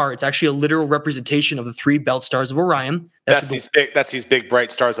stars are. It's actually a literal representation of the three belt stars of Orion. That's these big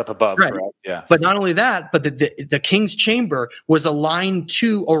bright stars up above, right? Correct? Yeah. But not only that, but the King's Chamber was aligned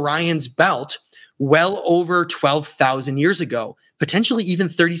to Orion's belt well over 12,000 years ago, potentially even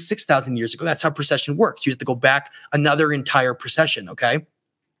 36,000 years ago. That's how precession works. You have to go back another entire precession, okay?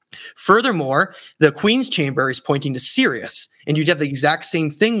 Furthermore, the Queen's Chamber is pointing to Sirius, and you'd have the exact same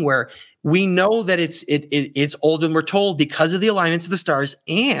thing where we know that it's old and we're told because of the alignments of the stars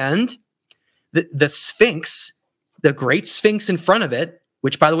and the Sphinx, the Great Sphinx in front of it,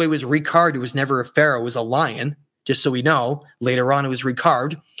 which by the way was recarved. It was never a pharaoh, it was a lion, just so we know. Later on, it was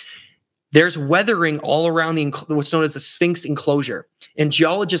recarved. There's weathering all around what's known as the Sphinx enclosure. And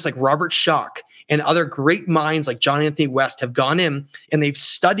geologists like Robert Schoch and other great minds like John Anthony West have gone in and they've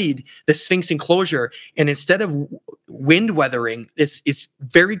studied the Sphinx enclosure. And instead of wind weathering, it's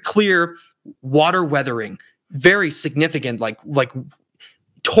very clear water weathering, very significant, like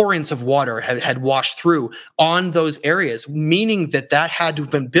torrents of water had washed through on those areas, meaning that had to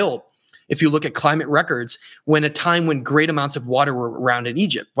have been built. If you look at climate records, when a time when great amounts of water were around in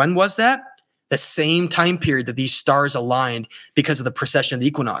Egypt. When was that? The same time period that these stars aligned because of the precession of the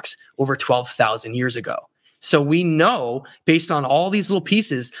equinox over 12,000 years ago. So we know, based on all these little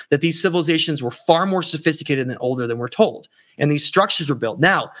pieces, that these civilizations were far more sophisticated and older than we're told. And these structures were built.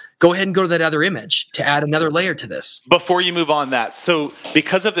 Now, go ahead and go to that other image to add another layer to this. Before you move on that, so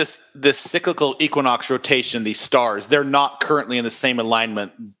because of this cyclical equinox rotation, these stars, they're not currently in the same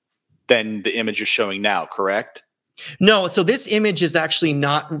alignment than the image you're showing now, correct? No, so this image is actually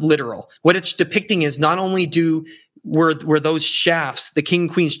not literal. What it's depicting is not only were those shafts, the King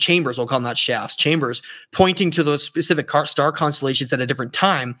and Queen's chambers, we'll call them not shafts, chambers, pointing to those specific star constellations at a different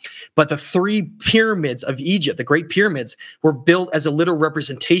time, but the three pyramids of Egypt, the Great Pyramids, were built as a literal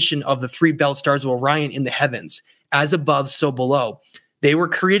representation of the three belt stars of Orion in the heavens, as above, so below. They were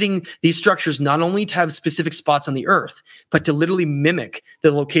creating these structures not only to have specific spots on the Earth, but to literally mimic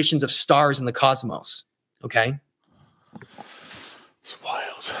the locations of stars in the cosmos. Okay? It's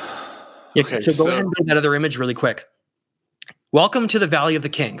wild. Okay, so go ahead and do that other image really quick. Welcome to the Valley of the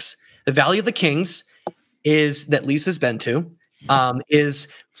Kings. The Valley of the Kings that Lisa's been to, is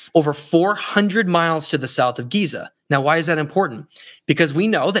over 400 miles to the south of Giza. Now, why is that important? Because we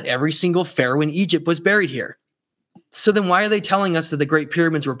know that every single pharaoh in Egypt was buried here. So then why are they telling us that the Great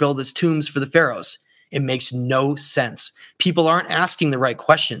Pyramids were built as tombs for the pharaohs? It makes no sense. People aren't asking the right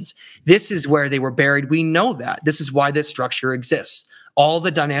questions. This is where they were buried. We know that. This is why this structure exists. All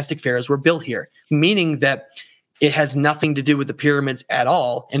the dynastic pharaohs were built here, meaning that it has nothing to do with the pyramids at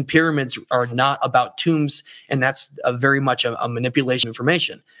all. And pyramids are not about tombs. And that's very much a manipulation of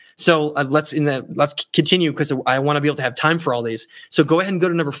information. So let's continue because I want to be able to have time for all these. So go ahead and go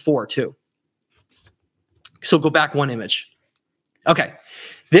to number 4 too. So go back one image. Okay.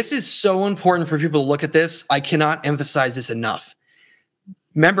 This is so important for people to look at this. I cannot emphasize this enough.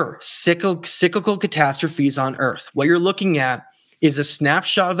 Remember, cyclical catastrophes on Earth. What you're looking at is a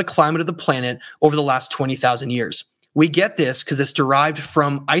snapshot of the climate of the planet over the last 20,000 years. We get this because it's derived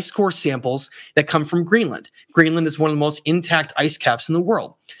from ice core samples that come from Greenland. Greenland is one of the most intact ice caps in the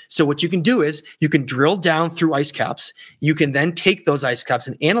world. So what you can do is you can drill down through ice caps. You can then take those ice caps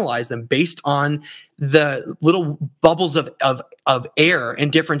and analyze them based on the little bubbles of air in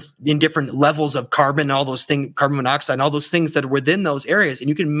different levels of carbon and all those things, carbon monoxide and all those things that are within those areas. And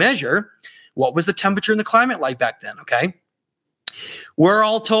you can measure what was the temperature and the climate like back then, okay? We're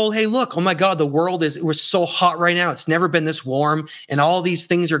all told, hey, look, oh my God, the world we're so hot right now. It's never been this warm and all these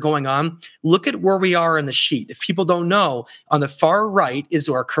things are going on. Look at where we are in the sheet. If people don't know, on the far right is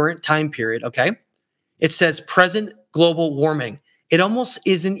our current time period, okay? It says present global warming. It almost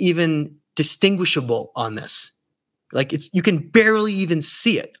isn't even distinguishable on this. Like you can barely even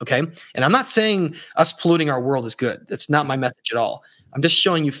see it, okay? And I'm not saying us polluting our world is good. That's not my message at all. I'm just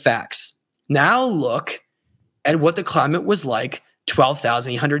showing you facts. Now look at what the climate was like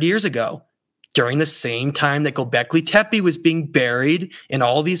 12,800 years ago, during the same time that Göbekli Tepe was being buried, and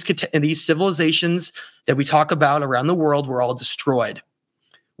all these civilizations that we talk about around the world were all destroyed.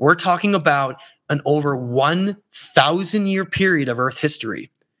 We're talking about an over 1,000-year period of Earth history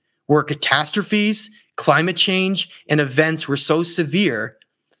where catastrophes, climate change, and events were so severe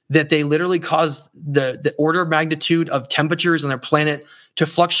that they literally caused the order of magnitude of temperatures on their planet to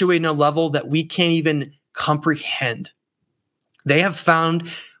fluctuate in a level that we can't even comprehend. They have found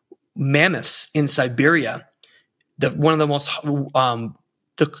mammoths in Siberia, one of the most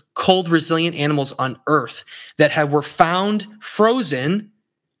the cold resilient animals on Earth that were found frozen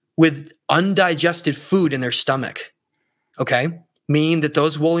with undigested food in their stomach. Okay, meaning that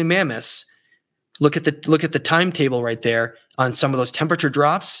those woolly mammoths. Look at the timetable right there on some of those temperature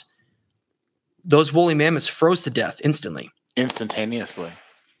drops. Those woolly mammoths froze to death instantly. Instantaneously.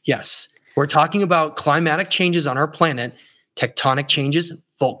 Yes. We're talking about climatic changes on our planet, tectonic changes,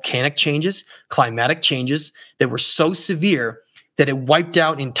 volcanic changes, climatic changes that were so severe that it wiped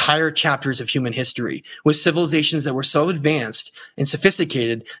out entire chapters of human history with civilizations that were so advanced and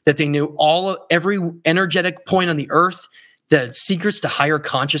sophisticated that they knew every energetic point on the earth, the secrets to higher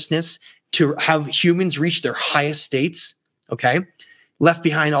consciousness, to have humans reach their highest states, okay? Left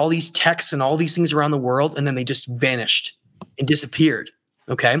behind all these texts and all these things around the world, and then they just vanished and disappeared,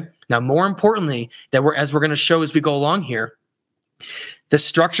 okay? Now, more importantly, as we're going to show as we go along here, the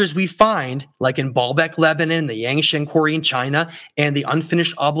structures we find, like in Baalbek, Lebanon, the Yangshan Quarry in China, and the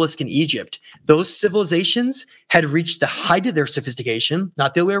unfinished obelisk in Egypt, those civilizations had reached the height of their sophistication,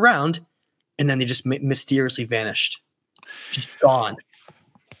 not the other way around, and then they just mysteriously vanished, just gone.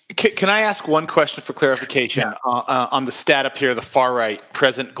 Can I ask one question for clarification? Yeah. On the stat up here, the far right,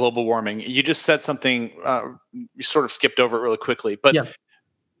 present global warming? You just said something, you sort of skipped over it really quickly, but yeah.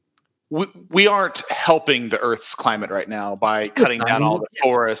 We aren't helping the Earth's climate right now by cutting down all the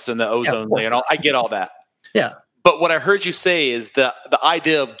forests and the ozone layer and all. I get all that. Yeah. But what I heard you say is the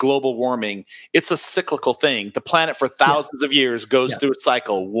idea of global warming, it's a cyclical thing. The planet for thousands of years goes through a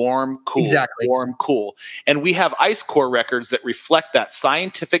cycle, warm, cool, warm, cool. And we have ice core records that reflect that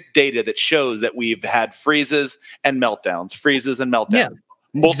scientific data that shows that we've had freezes and meltdowns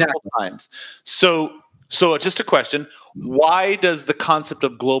multiple times. So just a question, why does the concept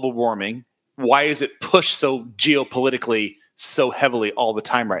of global warming, why is it pushed so geopolitically so heavily all the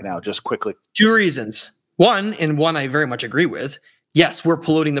time right now? Just quickly. 2 reasons. One I very much agree with. Yes, we're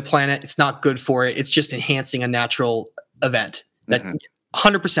polluting the planet. It's not good for it. It's just enhancing a natural event. That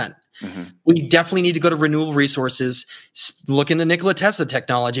 100%. Mm-hmm. We definitely need to go to renewable resources. Look into Nikola Tesla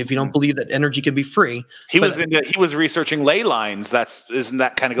technology if you don't believe that energy can be free. He was researching ley lines. Isn't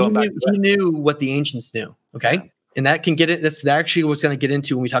that kind of going back? He knew what the ancients knew. Okay. Yeah. And that can get it. That's actually what's going to get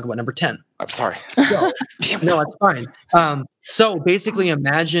into when we talk about number 10. I'm sorry. No, it's fine. So basically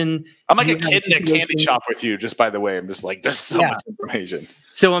imagine I'm like a kid in a candy shop with you, just by the way. I'm just like, there's so much information.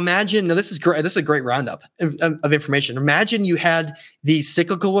 So imagine, now this is great. This is a great roundup of information. Imagine you had these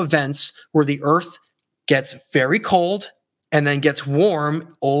cyclical events where the earth gets very cold and then gets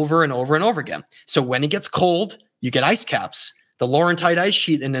warm over and over and over again. So when it gets cold, you get ice caps. The Laurentide ice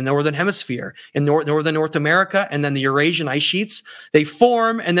sheet in the northern hemisphere, in northern North America, and then the Eurasian ice sheets, they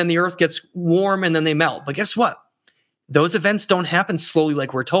form, and then the earth gets warm, and then they melt. But guess what? Those events don't happen slowly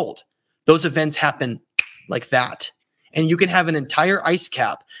like we're told. Those events happen like that. And you can have an entire ice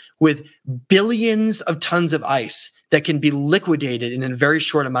cap with billions of tons of ice that can be liquidated in a very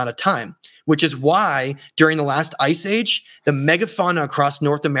short amount of time, which is why during the last ice age, the megafauna across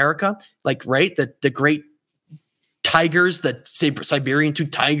North America, like, right, the great tigers, the Siberian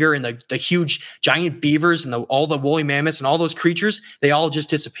tooth tiger and the huge giant beavers and all the woolly mammoths and all those creatures, they all just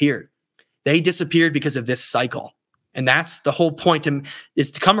disappeared. They disappeared because of this cycle. And that's the whole point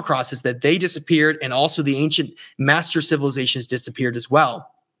is to come across, is that they disappeared, and also the ancient master civilizations disappeared as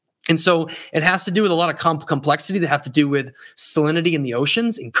well. And so it has to do with a lot of complexity that have to do with salinity in the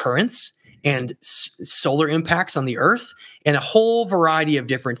oceans and currents and solar impacts on the earth, and a whole variety of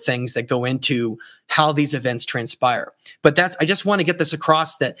different things that go into how these events transpire. But I just want to get this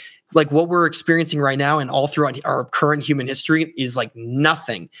across, that like what we're experiencing right now and all throughout our current human history is like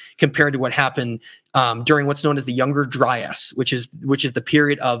nothing compared to what happened during what's known as the Younger Dryas, which is the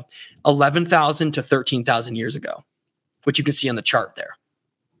period of 11,000 to 13,000 years ago, which you can see on the chart there.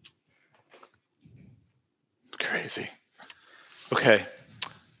 Crazy. Okay.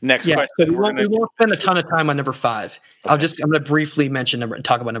 Next question. So we won't spend a ton of time on number 5. Okay. I'm going to briefly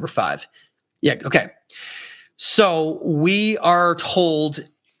talk about number 5. Yeah. Okay. So we are told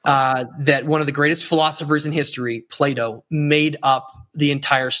that one of the greatest philosophers in history, Plato, made up the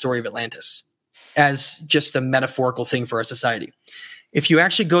entire story of Atlantis as just a metaphorical thing for our society. If you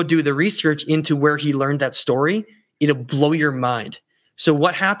actually go do the research into where he learned that story, it'll blow your mind. So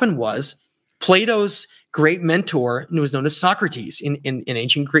what happened was Plato's great mentor was known as Socrates in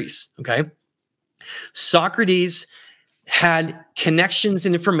ancient Greece. Okay. Socrates had connections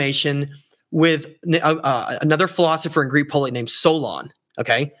and information with another philosopher and Greek poet named Solon.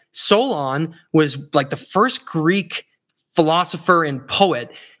 Okay. Solon was like the first Greek philosopher and poet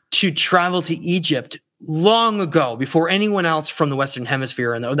to travel to Egypt long ago, before anyone else from the Western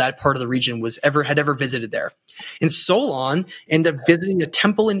Hemisphere and that part of the region had ever visited there. And Solon ended up visiting a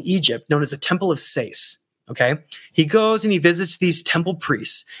temple in Egypt known as the Temple of Sais. Okay. He goes and he visits these temple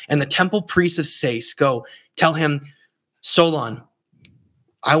priests, and the temple priests of Sais tell him, Solon,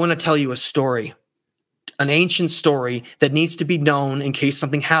 I want to tell you a story, an ancient story that needs to be known in case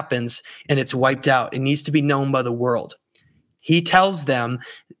something happens and it's wiped out. It needs to be known by the world. He tells them,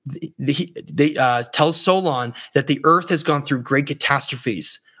 tells Solon that the earth has gone through great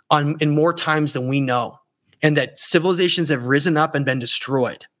catastrophes in more times than we know, and that civilizations have risen up and been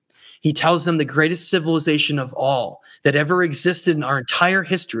destroyed. He tells them the greatest civilization of all that ever existed in our entire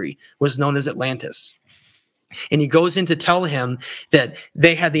history was known as Atlantis. And he goes in to tell him that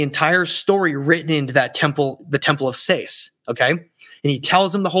they had the entire story written into that temple, the Temple of Sais. Okay. And he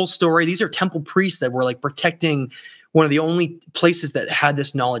tells them the whole story. These are temple priests that were like protecting one of the only places that had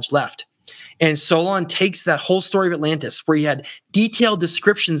this knowledge left. And Solon takes that whole story of Atlantis, where he had detailed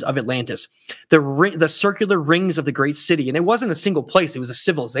descriptions of Atlantis, the circular rings of the great city. And it wasn't a single place. It was a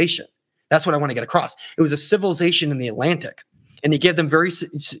civilization. That's what I want to get across. It was a civilization in the Atlantic. And he gave them very,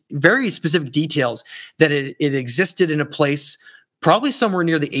 very specific details that it existed in a place probably somewhere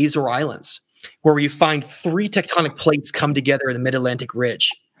near the Azore Islands, where you find 3 tectonic plates come together in the Mid-Atlantic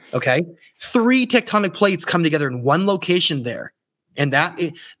Ridge. Okay? 3 tectonic plates come together in one location there. And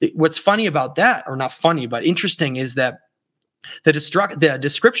what's funny about that, or not funny, but interesting, is that the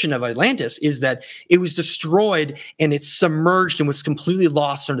description of Atlantis is that it was destroyed and it's submerged and was completely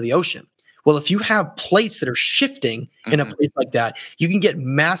lost under the ocean. Well, if you have plates that are shifting in a place like that, you can get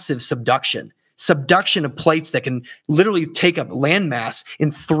massive subduction of plates that can literally take up landmass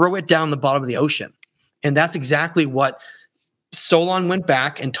and throw it down the bottom of the ocean. And that's exactly what Solon went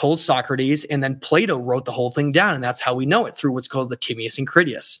back and told Socrates, and then Plato wrote the whole thing down. And that's how we know it, through what's called the Timaeus and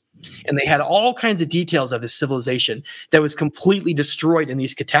Critias. And they had all kinds of details of this civilization that was completely destroyed in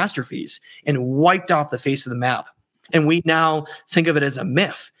these catastrophes and wiped off the face of the map. And we now think of it as a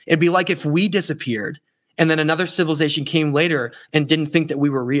myth. It'd be like if we disappeared and then another civilization came later and didn't think that we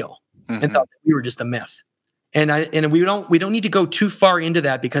were real and thought that we were just a myth. And we don't need to go too far into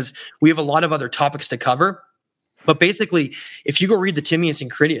that, because we have a lot of other topics to cover. But basically, if you go read the Timaeus and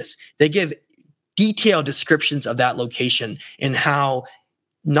Critias, they give detailed descriptions of that location and how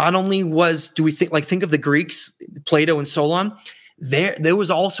not only think of the Greeks, Plato and Solon, there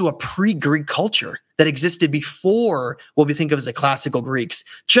was also a pre-Greek culture that existed before what we think of as the classical Greeks,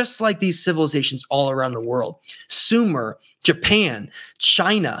 just like these civilizations all around the world. Sumer, Japan,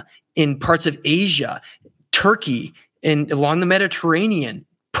 China, in parts of Asia, Turkey, and along the Mediterranean,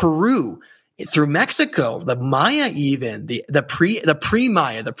 Peru, through Mexico, the Maya, even the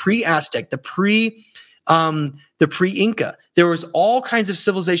pre-Maya, the pre-Aztec, the pre-Inca. There was all kinds of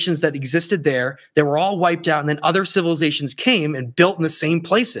civilizations that existed there. They were all wiped out, and then other civilizations came and built in the same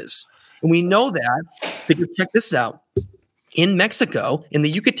places. And we know that because check this out. In Mexico, in the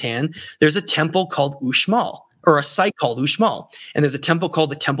Yucatan, there's a temple called Uxmal. or a site called Uxmal. And there's a temple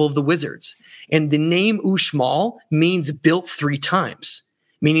called the Temple of the Wizards. And the name Uxmal means built 3 times,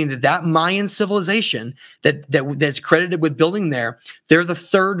 meaning that Mayan civilization that's credited with building there, they're the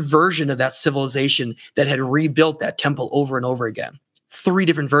 3rd version of that civilization that had rebuilt that temple over and over again. 3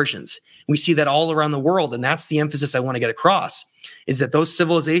 different versions. We see that all around the world, and that's the emphasis I want to get across, is that those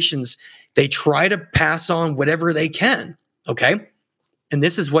civilizations, they try to pass on whatever they can, okay? And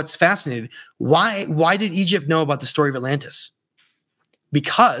this is what's fascinating. Why did Egypt know about the story of Atlantis?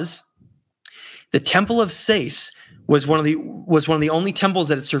 Because the Temple of Sais was one of the only temples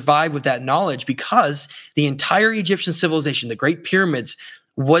that had survived with that knowledge, because the entire Egyptian civilization, the Great Pyramids,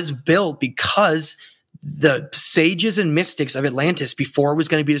 was built because the sages and mystics of Atlantis, before it was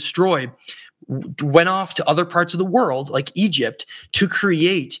going to be destroyed, went off to other parts of the world, like Egypt, to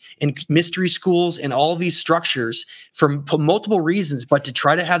create mystery schools and all of these structures for multiple reasons, but to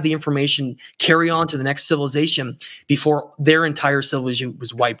try to have the information carry on to the next civilization before their entire civilization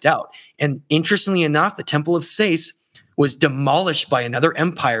was wiped out. And interestingly enough, the Temple of Sais was demolished by another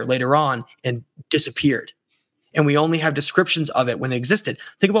empire later on and disappeared. And we only have descriptions of it when it existed.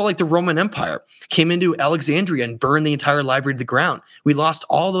 Think about like the Roman Empire came into Alexandria and burned the entire library to the ground. We lost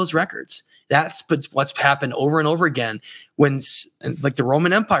all those records. That's what's happened over and over again when, like, the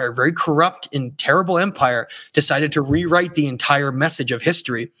Roman Empire, very corrupt and terrible empire, decided to rewrite the entire message of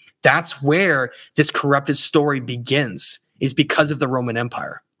history. That's where this corrupted story begins, is because of the Roman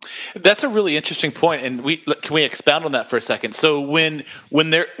Empire. That's a really interesting point, and can we expound on that for a second? So when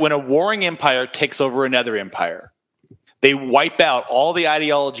a warring empire takes over another empire, they wipe out all the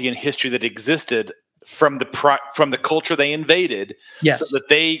ideology and history that existed from the culture they invaded, yes, so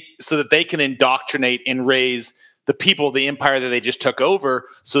that they can indoctrinate and raise the people of the empire that they just took over,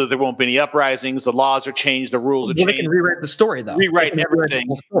 so that there won't be any uprisings. The laws are changed, the rules are changed. They can rewrite the story, though. Rewrite everything.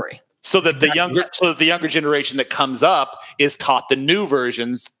 The story. So that the younger generation that comes up is taught the new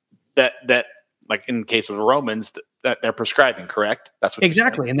versions that like in the case of the Romans that they're prescribing, correct? That's what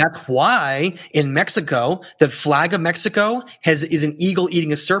exactly. And that's why in Mexico, the flag of Mexico is an eagle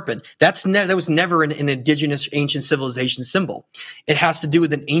eating a serpent. That was never an indigenous ancient civilization symbol. It has to do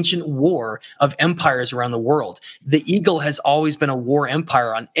with an ancient war of empires around the world. The eagle has always been a war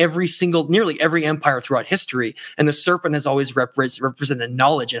empire on nearly every empire throughout history. And the serpent has always represented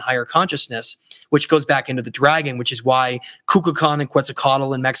knowledge and higher consciousness, which goes back into the dragon, which is why Kukulkan and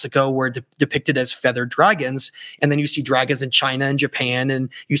Quetzalcoatl in Mexico were depicted as feathered dragons. And then you see dragons in China and Japan, and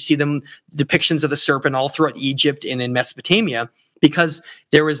you see depictions of the serpent all throughout Egypt and in Mesopotamia, because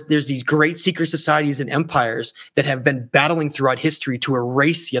there's these great secret societies and empires that have been battling throughout history to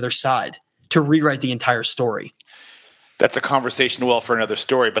erase the other side, to rewrite the entire story. That's a conversation well for another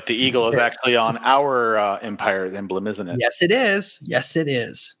story, but the eagle is actually on our empire's emblem, isn't it? Yes, it is. Yes, it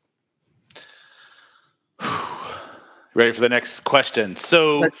is. Ready for the next question?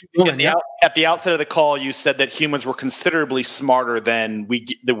 So at the outset of the call, you said that humans were considerably smarter than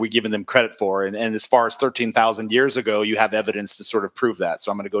we're giving them credit for. And as far as 13,000 years ago, you have evidence to sort of prove that.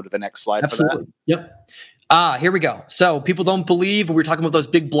 So I'm going to go to the next slide. Absolutely. For that. Yep. Here we go. So people don't believe we're talking about those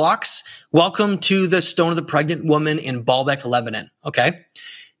big blocks. Welcome to the Stone of the Pregnant Woman in Baalbek, Lebanon. Okay.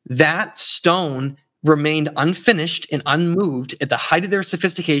 That stone remained unfinished and unmoved at the height of their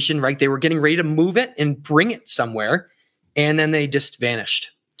sophistication, right? They were getting ready to move it and bring it somewhere, and then they just vanished.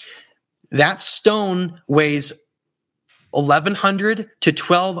 That stone weighs 1,100 to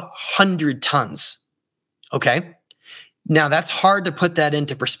 1,200 tons. Okay? Now, that's hard to put that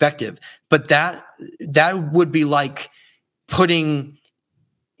into perspective, but that would be like putting,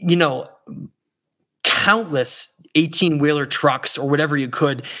 countless 18-wheeler trucks or whatever you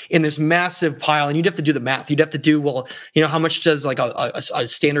could in this massive pile. And you'd have to do the math. You'd have to do, how much does like a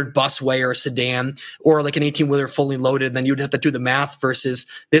standard bus weigh or a sedan, or like an 18-wheeler fully loaded? And then you'd have to do the math versus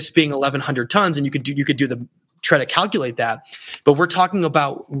this being 1,100 tons. And you could try to calculate that. But we're talking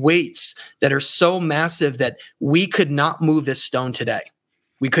about weights that are so massive that we could not move this stone today.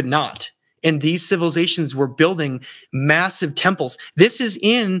 We could not. And these civilizations were building massive temples. This is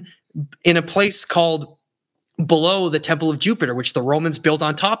in a place called below the Temple of Jupiter, which the Romans built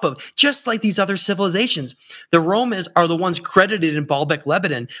on top of, just like these other civilizations. The Romans are the ones credited in Baalbek,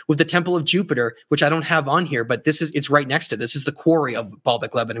 Lebanon, with the Temple of Jupiter, which I don't have on here, but it's right next to it. This is the quarry of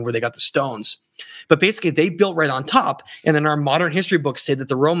Baalbek, Lebanon, where they got the stones. But basically, they built right on top, and then our modern history books say that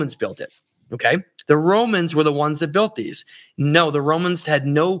the Romans built it. Okay? The Romans were the ones that built these. No, the Romans had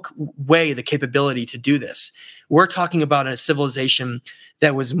no way, the capability to do this. We're talking about a civilization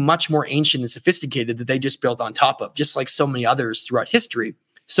that was much more ancient and sophisticated that they just built on top of, just like so many others throughout history.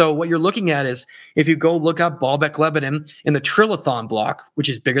 So what you're looking at is, if you go look up Baalbek, Lebanon, in the Trilithon block, which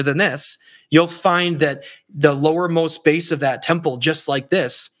is bigger than this, you'll find that the lowermost base of that temple, just like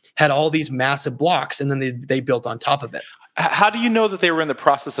this, had all these massive blocks, and then they built on top of it. How do you know that they were in the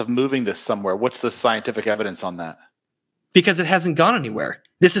process of moving this somewhere? What's the scientific evidence on that? Because it hasn't gone anywhere.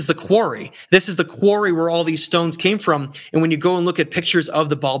 This is the quarry. This is the quarry where all these stones came from. And when you go and look at pictures of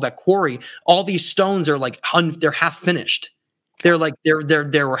the Baalbek quarry, all these stones are like they're half finished. They're like they were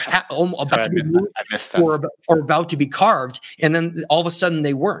about to be moved or about to be carved, and then all of a sudden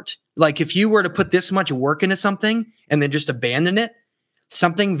they weren't. Like, if you were to put this much work into something and then just abandon it,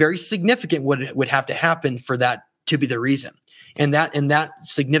 something very significant would have to happen for that to be the reason. And that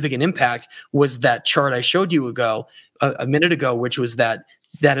significant impact was that chart I showed you a minute ago, which was that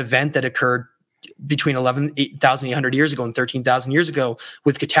event that occurred between 11,800 years ago and 13,000 years ago,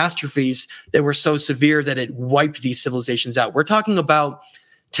 with catastrophes that were so severe that it wiped these civilizations out. We're talking about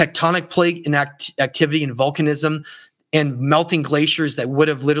tectonic plate and activity and volcanism and melting glaciers that would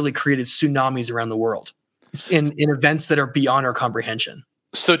have literally created tsunamis around the world in events that are beyond our comprehension.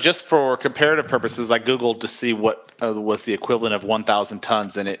 So just for comparative purposes, I Googled to see what was the equivalent of 1,000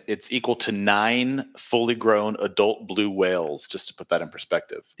 tons, and it's equal to 9 fully grown adult blue whales, just to put that in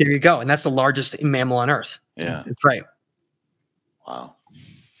perspective. There you go. And that's the largest mammal on Earth. Yeah. That's right. Wow.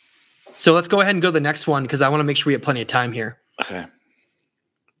 So let's go ahead and go to the next one, because I want to make sure we have plenty of time here.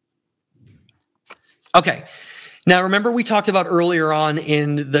 Okay. Now, remember we talked about earlier on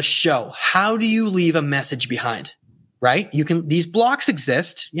in the show, how do you leave a message behind? Right? These blocks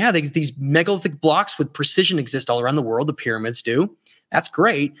exist. Yeah, these megalithic blocks with precision exist all around the world. The pyramids do. That's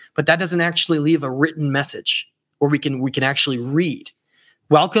great, but that doesn't actually leave a written message where we can actually read.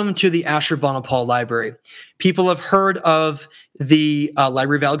 Welcome to the Ashurbanipal Library. People have heard of the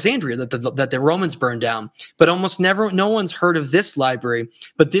Library of Alexandria that the Romans burned down, but no one's heard of this library.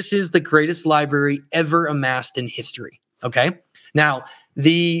 But this is the greatest library ever amassed in history. Okay? Now,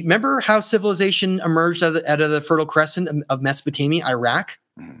 remember how civilization emerged out of the Fertile Crescent of Mesopotamia, Iraq?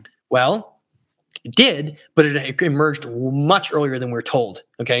 Mm-hmm. Well, it did, but it emerged much earlier than we're told.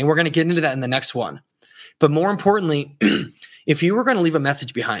 Okay, and we're going to get into that in the next one. But more importantly, if you were going to leave a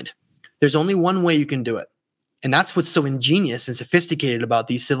message behind, there's only one way you can do it. And that's what's so ingenious and sophisticated about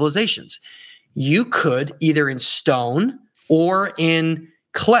these civilizations. You could, either in stone or in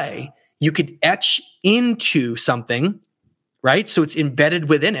clay, you could etch into something, right? So it's embedded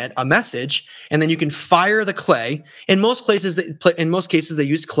within it, a message, and then you can fire the clay. In most cases, they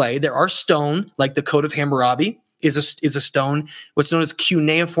use clay. There are stone, like the Code of Hammurabi is a stone, what's known as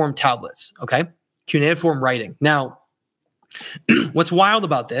cuneiform tablets. Okay, cuneiform writing. Now, what's wild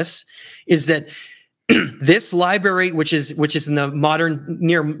about this is that this library, which is in the modern,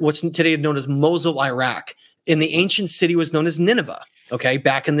 near what's today known as Mosul, Iraq, in the ancient city was known as Nineveh. Okay,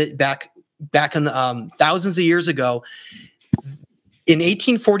 back in the thousands of years ago. In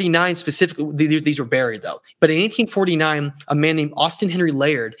 1849, specifically, these were buried though, but in 1849, a man named Austin Henry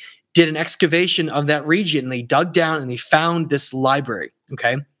Layard did an excavation of that region. And they dug down and they found this library,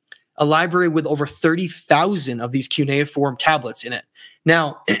 okay? A library with over 30,000 of these cuneiform tablets in it.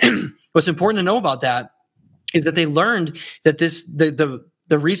 Now, what's important to know about that is that they learned that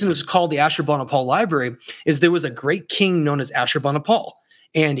the reason it was called the Ashurbanipal Library is there was a great king known as Ashurbanipal,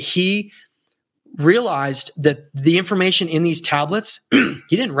 and he realized that the information in these tablets,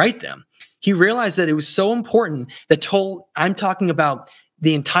 he didn't write them. He realized that it was so important that I'm talking about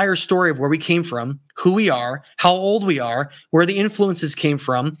the entire story of where we came from, who we are, how old we are, where the influences came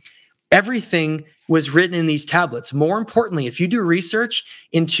from. Everything was written in these tablets. More importantly, if you do research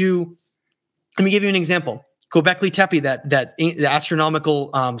into, let me give you an example. Göbekli Tepe, the astronomical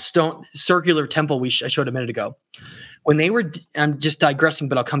stone circular temple I showed a minute ago. When they were, I'm just digressing,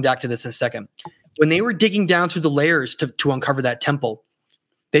 but I'll come back to this in a second. When they were digging down through the layers to uncover that temple,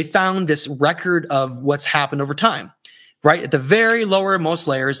 they found this record of what's happened over time. Right at the very lowermost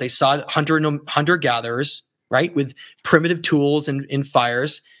layers, they saw hunter-gatherers, right, with primitive tools and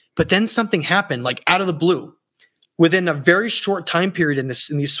fires. But then something happened, like out of the blue. Within a very short time period in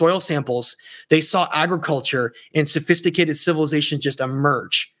these soil samples, they saw agriculture and sophisticated civilization just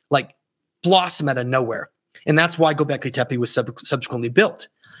emerge, like blossom out of nowhere. And that's why Göbekli Tepe was subsequently built.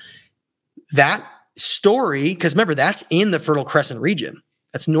 That story, because remember, that's in the Fertile Crescent region.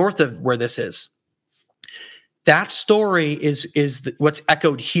 That's north of where this is. That story is what's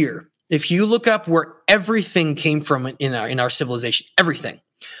echoed here. If you look up where everything came from in our civilization, everything,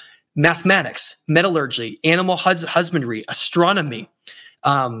 mathematics, metallurgy, animal husbandry, astronomy,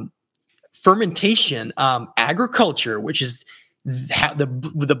 fermentation, agriculture, which is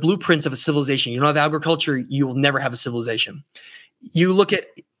the blueprints of a civilization. You don't have agriculture, you will never have a civilization. You look at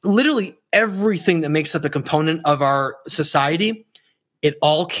literally everything that makes up a component of our society, it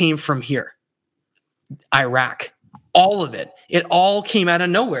all came from here. Iraq, all of it. It all came out of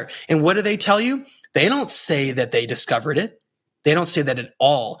nowhere. And what do they tell you? They don't say that they discovered it. They don't say that at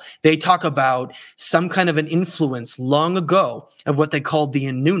all. They talk about some kind of an influence long ago of what they called the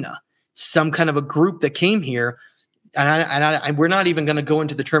Inuna, some kind of a group that came here. And we're not even going to go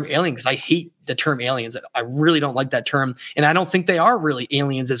into the term alien because I hate the term aliens. I really don't like that term. And I don't think they are really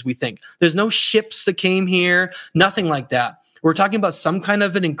aliens as we think. There's no ships that came here, nothing like that. We're talking about some kind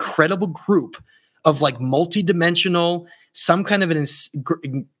of an incredible group of like multidimensional, some kind of an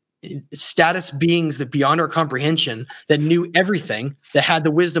status beings that beyond our comprehension that knew everything, that had the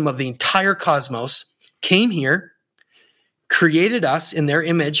wisdom of the entire cosmos, came here, created us in their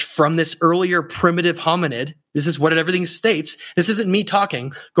image from this earlier primitive hominid. This is what everything states. This isn't me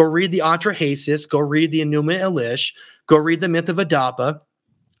talking. Go read the Atrahasis. Go read the Enuma Elish. Go read the myth of Adapa.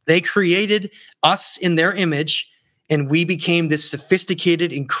 They created us in their image, and we became this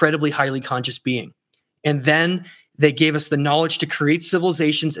sophisticated, incredibly highly conscious being. And then they gave us the knowledge to create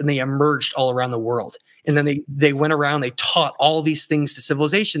civilizations, and they emerged all around the world. And then they went around, they taught all these things to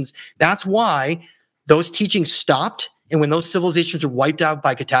civilizations. That's why those teachings stopped. And when those civilizations were wiped out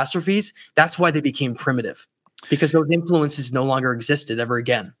by catastrophes, that's why they became primitive, because those influences no longer existed ever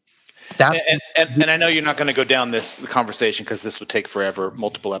again. And I know you're not going to go down this conversation because this would take forever,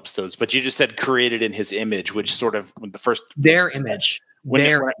 multiple episodes. But you just said created in his image, which sort of the first their image.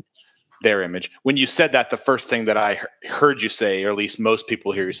 When you said that, the first thing that I heard you say, or at least most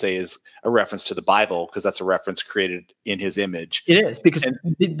people hear you say, is a reference to the Bible, because that's a reference created in his image. It is, because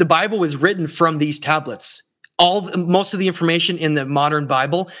the Bible was written from these tablets. Most of the information in the modern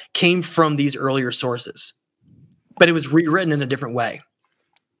Bible came from these earlier sources, but it was rewritten in a different way.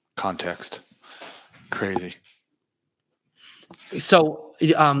 Context. Crazy. So,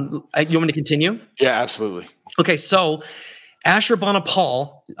 you want me to continue? Yeah, absolutely. Okay, so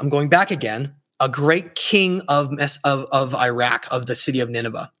Ashurbanipal, I'm going back again, a great king of Iraq, of the city of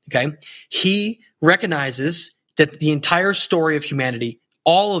Nineveh. Okay, he recognizes that the entire story of humanity,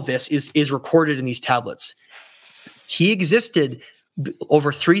 all of this is recorded in these tablets. He existed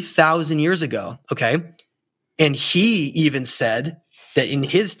over 3,000 years ago. Okay, and he even said that in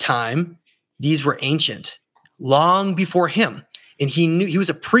his time, these were ancient, long before him. And he knew, he was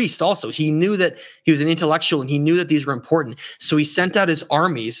a priest also. He knew that he was an intellectual, and he knew that these were important. So he sent out his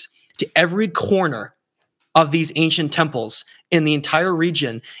armies to every corner of these ancient temples in the entire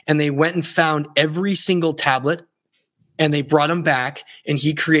region. And they went and found every single tablet, and they brought them back. And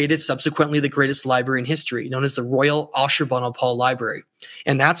he created subsequently the greatest library in history, known as the Royal Ashurbanipal Library.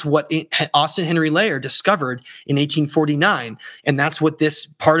 And that's what Austin Henry Layard discovered in 1849. And that's what this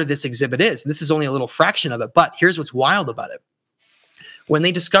part of this exhibit is. And this is only a little fraction of it, but here's what's wild about it. When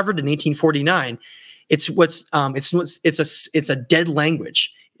they discovered in 1849, it's a dead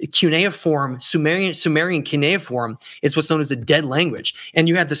language. Cuneiform, Sumerian cuneiform is what's known as a dead language. And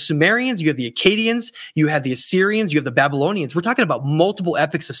you have the Sumerians, you have the Akkadians, you have the Assyrians, you have the Babylonians. We're talking about multiple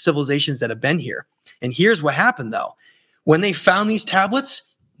epochs of civilizations that have been here. And here's what happened, though. When they found these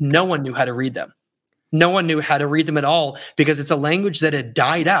tablets, no one knew how to read them. No one knew how to read them at all, because it's a language that had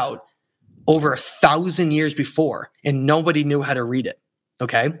died out over 1,000 years before, and nobody knew how to read it.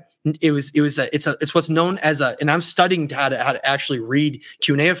 Okay, it's what's known as and I'm studying how to actually read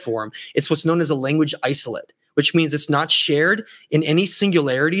cuneiform. It's what's known as a language isolate, which means it's not shared in any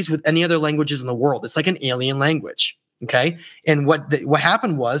singularities with any other languages in the world. It's like an alien language. Okay, and what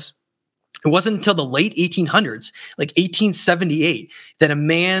happened was, it wasn't until the late 1800s, like 1878, that a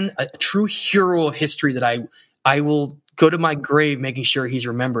man, a true hero of history, that I will go to my grave making sure he's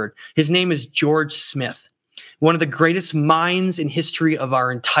remembered. His name is George Smith. One of the greatest minds in history of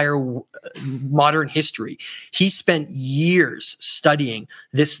our entire modern history. He spent years studying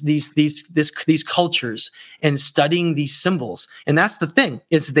these cultures and studying these symbols. And that's the thing,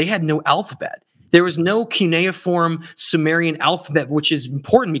 is they had no alphabet. There was no cuneiform Sumerian alphabet, which is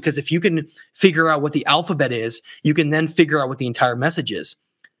important, because if you can figure out what the alphabet is, you can then figure out what the entire message is.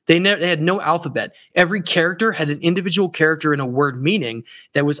 They had no alphabet. Every character had an individual character and a word meaning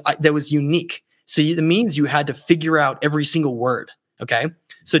that was unique. So it means you had to figure out every single word, okay?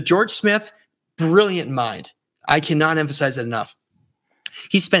 So George Smith, brilliant mind. I cannot emphasize it enough.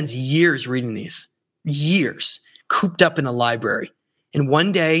 He spends years reading these, years, cooped up in a library. And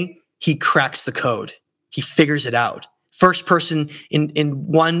one day, he cracks the code. He figures it out. First person in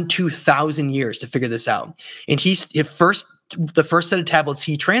 2,000 years to figure this out. And the first set of tablets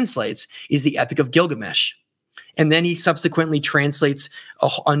he translates is the Epic of Gilgamesh. And then he subsequently translates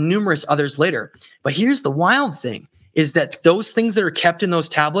on numerous others later. But here's the wild thing, is that those things that are kept in those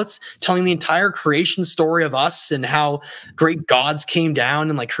tablets, telling the entire creation story of us and how great gods came down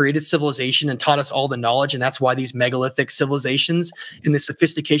and like created civilization and taught us all the knowledge. And that's why these megalithic civilizations and the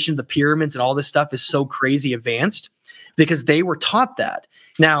sophistication of the pyramids and all this stuff is so crazy advanced, because they were taught that.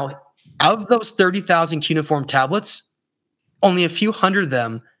 Now, of those 30,000 cuneiform tablets, only a few hundred of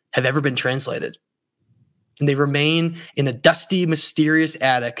them have ever been translated. And they remain in a dusty, mysterious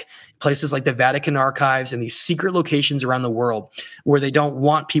attic, places like the Vatican archives and these secret locations around the world where they don't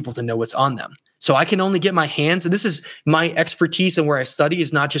want people to know what's on them. So I can only get my hands, and this is my expertise and where I study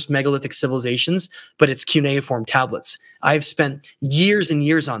is not just megalithic civilizations, but it's cuneiform tablets. I've spent years and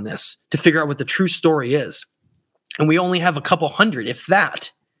years on this to figure out what the true story is. And we only have a couple hundred, if that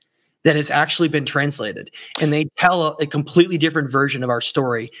has actually been translated. And they tell a completely different version of our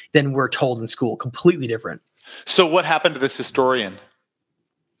story than we're told in school, completely different. So what happened to this historian?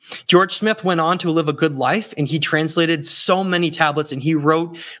 George Smith went on to live a good life, and he translated so many tablets, and he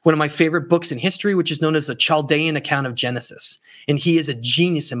wrote one of my favorite books in history, which is known as the Chaldean account of Genesis. And he is a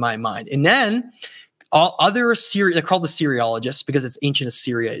genius in my mind. And then all other they're called the Syriologists because it's ancient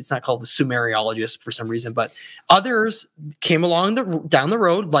Assyria. It's not called the Sumeriologists for some reason, but others came along down the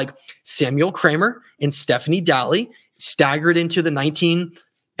road, like Samuel Kramer and Stephanie Dalley, staggered into the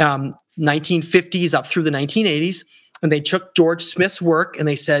 1950s up through the 1980s. And they took George Smith's work and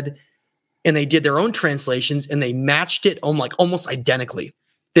they said, and they did their own translations and they matched it almost identically.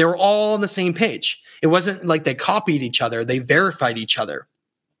 They were all on the same page. It wasn't like they copied each other. They verified each other.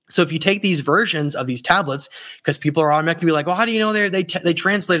 So if you take these versions of these tablets, because people are automatically be like, well, how do you know they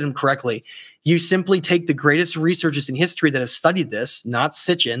translated them correctly? You simply take the greatest researchers in history that have studied this, not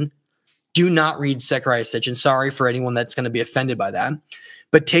Sitchin. Do not read Zechariah Sitchin. Sorry for anyone that's going to be offended by that.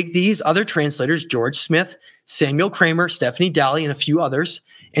 But take these other translators, George Smith, Samuel Kramer, Stephanie Dalley, and a few others,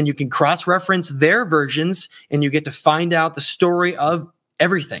 and you can cross-reference their versions, and you get to find out the story of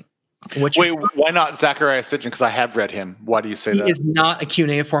everything. Wait, why not Zechariah Sitchin? Because I have read him. Why do you say that? He is not a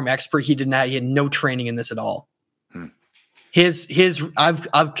cuneiform expert. He had no training in this at all.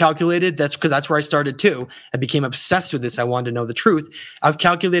 I've calculated, that's where I started too. I became obsessed with this. I wanted to know the truth. I've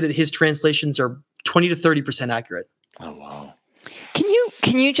calculated his translations are 20 to 30% accurate. Oh, wow.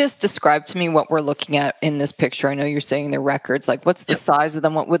 Can you just describe to me what we're looking at in this picture? I know you're saying they're records. Like, what's the size of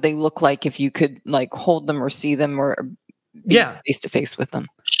them? What would they look like if you could like hold them or see them or be face to face with them?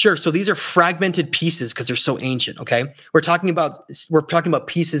 Sure. So these are fragmented pieces because they're so ancient. Okay, we're talking about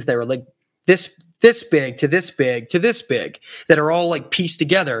pieces that are like this big to this big to this big that are all like pieced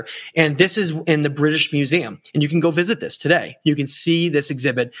together. And this is in the British Museum, and you can go visit this today. You can see this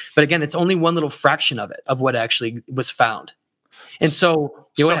exhibit, but again, it's only one little fraction of it, of what actually was found. And so,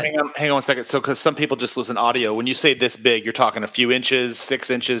 hang on 1 second. So, because some people just listen audio, when you say this big, you're talking a few inches, 6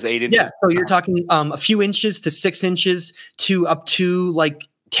 inches, 8 inches. Yeah. So you're talking a few inches to 6 inches to up to like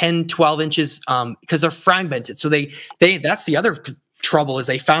 10, 12 inches, because they're fragmented. So that's the other trouble is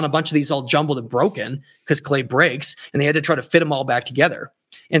they found a bunch of these all jumbled and broken because clay breaks, and they had to try to fit them all back together.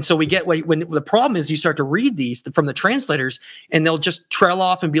 And so we get when the problem is you start to read these from the translators, and they'll just trail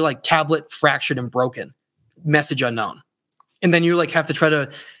off and be like tablet fractured and broken, message unknown. And then you like have to try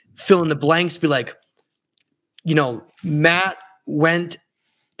to fill in the blanks, be like, Matt went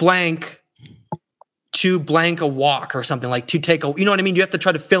blank to blank a walk or something, like to take a, you know what I mean? You have to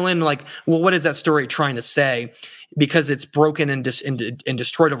try to fill in like, well, what is that story trying to say? Because it's broken and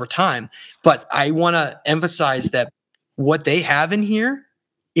destroyed over time. But I want to emphasize that what they have in here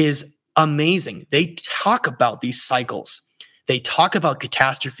is amazing. They talk about these cycles. They talk about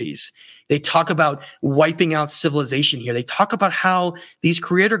catastrophes. They talk about wiping out civilization here. They talk about how these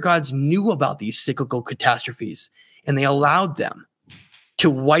creator gods knew about these cyclical catastrophes, and they allowed them to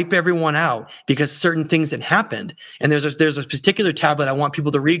wipe everyone out because certain things had happened. And there's a particular tablet I want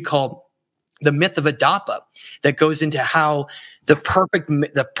people to read called The Myth of Adapa that goes into how the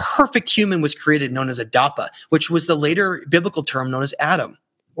perfect human was created, known as Adapa, which was the later biblical term known as Adam.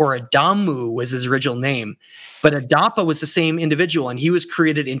 Or Adamu was his original name. But Adapa was the same individual, and he was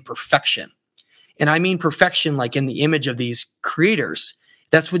created in perfection. And I mean perfection like in the image of these creators.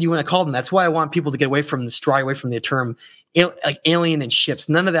 That's what you want to call them. That's why I want people to get away from the term like alien and ships.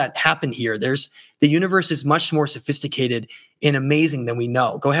 None of that happened here. The universe is much more sophisticated and amazing than we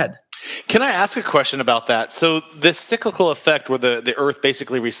know. Go ahead. Can I ask a question about that? So this cyclical effect where the Earth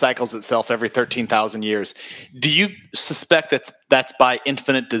basically recycles itself every 13,000 years, do you suspect that's by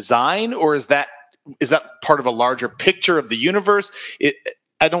infinite design, or is that part of a larger picture of the universe?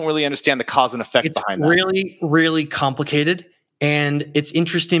 I don't really understand the cause and effect behind that. It's really, really complicated. And it's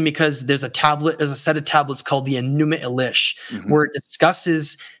interesting because there's a set of tablets called the Enuma Elish, where it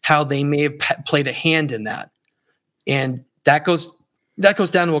discusses how they may have played a hand in that. And that goes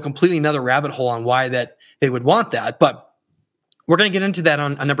down to a completely another rabbit hole on why that they would want that. But we're going to get into that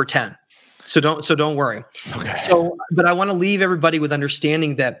on number 10. So don't worry. Okay. But I want to leave everybody with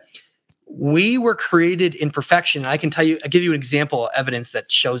understanding that we were created in perfection. I give you an example of evidence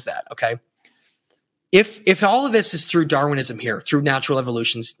that shows that. Okay. If all of this is through Darwinism here, through natural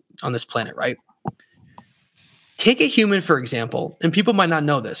evolutions on this planet, right? Take a human, for example, and people might not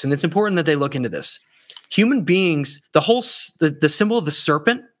know this, and it's important that they look into this. Human beings, the symbol of the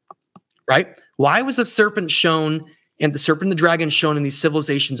serpent, right? Why was the serpent shown and the serpent and the dragon shown in these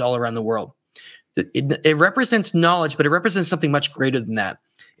civilizations all around the world? It represents knowledge, but it represents something much greater than that.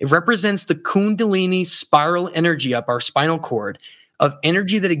 It represents the Kundalini spiral energy up our spinal cord of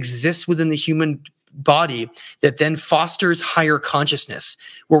energy that exists within the human body that then fosters higher consciousness,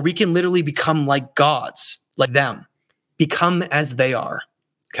 where we can literally become like gods, like them, become as they are,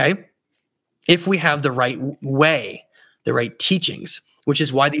 okay? If we have the right way, the right teachings, which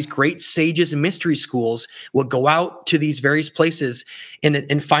is why these great sages and mystery schools will go out to these various places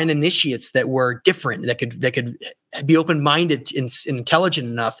and find initiates that were different, that could be open-minded and intelligent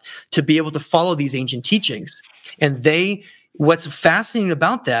enough to be able to follow these ancient teachings. And what's fascinating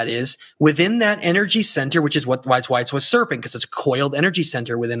about that is within that energy center, which is why it's a serpent, because it's a coiled energy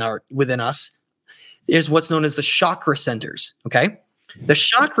center within us, is what's known as the chakra centers. Okay. The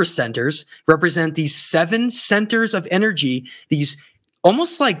chakra centers represent these 7 centers of energy, these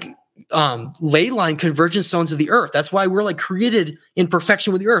almost like ley line convergence zones of the earth. That's why we're like created in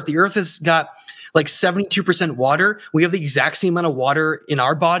perfection with the earth. The earth has got like 72% water. We have the exact same amount of water in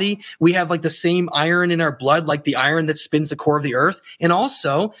our body. We have like the same iron in our blood, like the iron that spins the core of the earth. And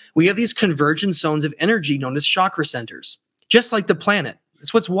also we have these convergence zones of energy known as chakra centers, just like the planet.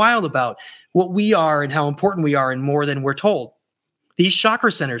 That's what's wild about what we are and how important we are, and more than we're told. These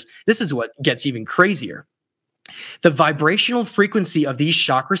chakra centers, this is what gets even crazier. The vibrational frequency of these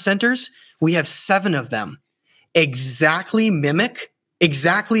chakra centers, we have 7 of them, exactly mimic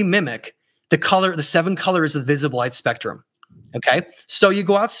the 7 colors of the visible light spectrum. Okay. So you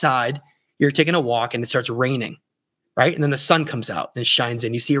go outside, you're taking a walk, and it starts raining, right? And then the sun comes out and it shines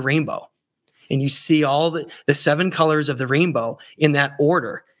in. You see a rainbow, and you see all the 7 colors of the rainbow in that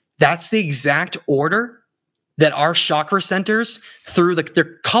order. That's the exact order that our chakra centers, through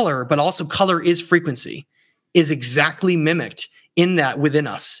their color, but also color is frequency, is exactly mimicked in that within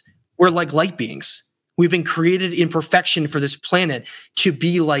us. We're like light beings. We've been created in perfection for this planet to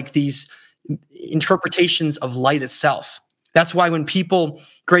be like these interpretations of light itself. That's why when people,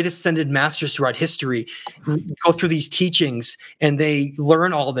 great ascended masters throughout history, go through these teachings and they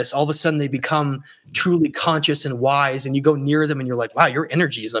learn all this, all of a sudden they become truly conscious and wise, and you go near them and you're like, wow, your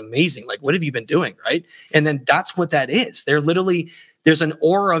energy is amazing. Like, what have you been doing, right? And then that's what that is. There's an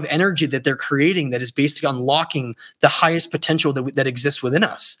aura of energy that they're creating that is basically unlocking the highest potential that exists within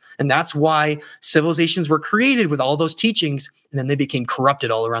us. And that's why civilizations were created with all those teachings, and then they became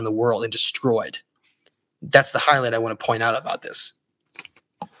corrupted all around the world and destroyed. That's the highlight I want to point out about this.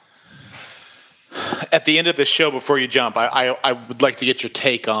 At the end of the show, before you jump, I would like to get your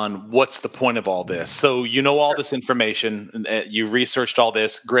take on what's the point of all this. So you know all this information, you researched all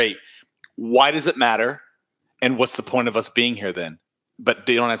this, great. Why does it matter? And what's the point of us being here then? But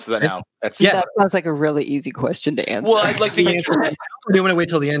you don't answer that now. That sounds like a really easy question to answer. Well, I'd like to get your... Or do you want to wait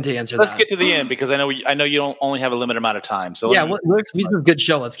till the end to answer Let's that? get to the end, because I know you don't only have a limited amount of time. So yeah, this is a good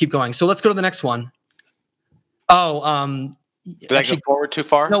show. Let's keep going. So let's go to the next one. Oh, did I go forward too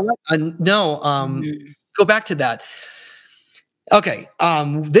far? No, go back to that. Okay,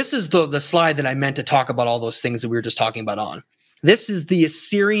 this is the slide that I meant to talk about all those things that we were just talking about on. This is the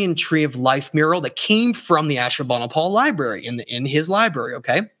Assyrian Tree of Life mural that came from the Ashurbanipal library, in his library,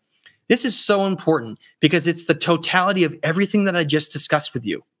 okay? This is so important because it's the totality of everything that I just discussed with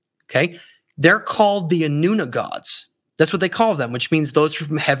you, okay? They're called the Anuna gods. That's what they call them, which means those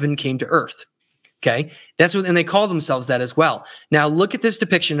from heaven came to earth, okay? And they call themselves that as well. Now, look at this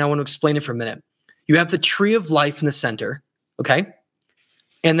depiction. I want to explain it for a minute. You have the Tree of Life in the center, okay?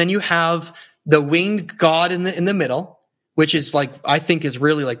 And then you have the winged god in the middle, which is like, I think is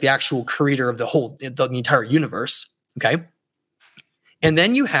really like the actual creator of the entire universe. Okay. And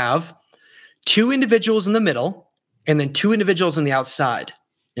then you have 2 individuals in the middle and then 2 individuals on the outside.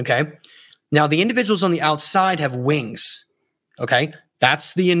 Okay. Now the individuals on the outside have wings. Okay.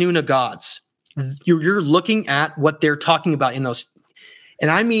 That's the Anuna gods. You're looking at what they're talking about in those. And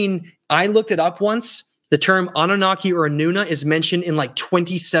I mean, I looked it up once. The term Anunnaki or Anuna is mentioned in like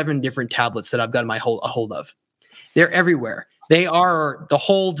 27 different tablets that I've got a hold of. They're everywhere. They are the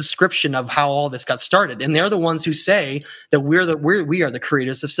whole description of how all this got started. And they're the ones who say that we are the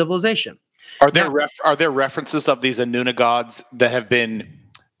creators of civilization. Are there references of these Anuna gods that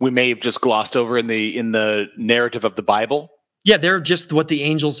we may have just glossed over in the narrative of the Bible? Yeah, they're just what the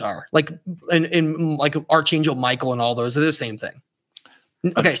angels are, like in like Archangel Michael and all those are the same thing.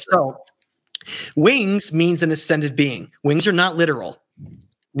 Okay, so wings means an ascended being. Wings are not literal.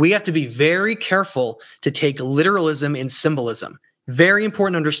 We have to be very careful to take literalism in symbolism. Very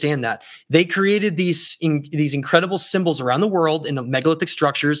important to understand that. They created these incredible symbols around the world in megalithic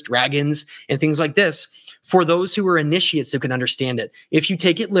structures, dragons, and things like this for those who are initiates who can understand it. If you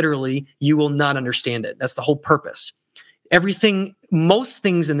take it literally, you will not understand it. That's the whole purpose. Most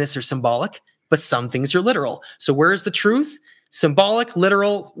things in this are symbolic, but some things are literal. So where is the truth? Symbolic,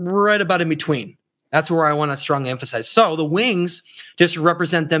 literal, right about in between. That's where I want to strongly emphasize. So the wings just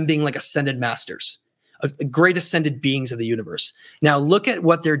represent them being like ascended masters, great ascended beings of the universe. Now look at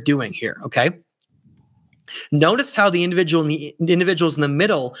what they're doing here, okay? Notice how the individuals in the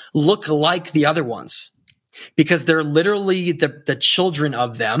middle look like the other ones because they're literally the children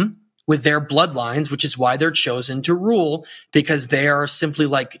of them with their bloodlines, which is why they're chosen to rule, because they are simply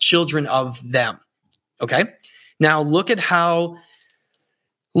like children of them. Okay? Now look at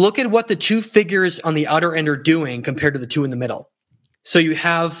what the two figures on the outer end are doing compared to the two in the middle. So you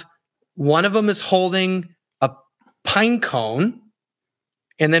have one of them is holding a pine cone,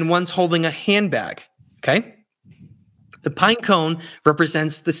 and then one's holding a handbag. Okay? The pine cone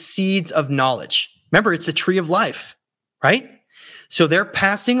represents the seeds of knowledge. Remember, it's a tree of life, right? So they're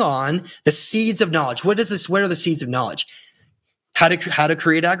passing on the seeds of knowledge. What is this? What are the seeds of knowledge? How to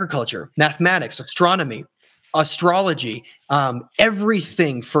create agriculture, mathematics, astronomy, astrology,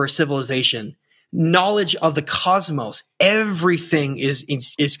 everything for a civilization, knowledge of the cosmos. Everything is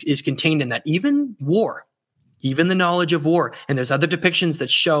contained in that. Even war, even the knowledge of war. And there's other depictions that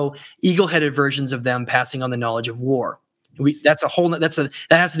show eagle-headed versions of them passing on the knowledge of war. That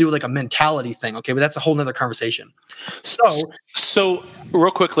has to do with like a mentality thing, okay? But that's a whole nother conversation. So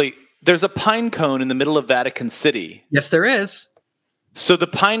real quickly, there's a pine cone in the middle of Vatican City. Yes, there is. So the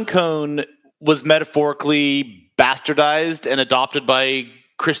pine cone was metaphorically bastardized and adopted by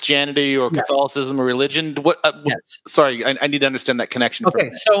Christianity or Catholicism or religion. Yes. Sorry, I need to understand that connection. Okay,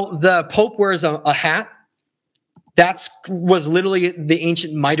 so the Pope wears a hat. That was literally the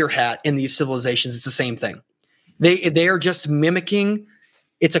ancient mitre hat in these civilizations. It's the same thing. They are just mimicking.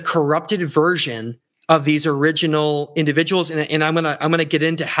 It's a corrupted version of these original individuals, and I'm gonna get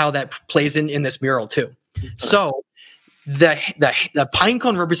into how that plays in this mural too. So the pine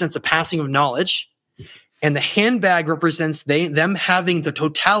cone represents the passing of knowledge, and the handbag represents them having the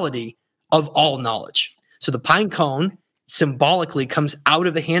totality of all knowledge. So the pine cone symbolically comes out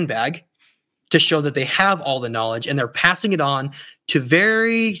of the handbag to show that they have all the knowledge, and they're passing it on to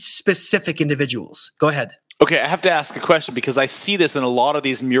very specific individuals. Go ahead. Okay, I have to ask a question because I see this in a lot of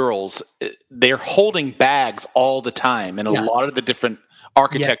these murals. They're holding bags all the time in a lot of the different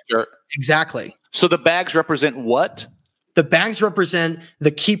architecture. Yes, exactly. So the bags represent what? The bags represent the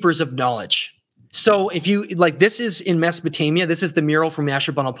keepers of knowledge. So if you like, this is in Mesopotamia. This is the mural from the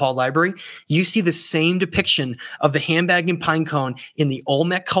Ashurbanipal Library. You see the same depiction of the handbag and pine cone in the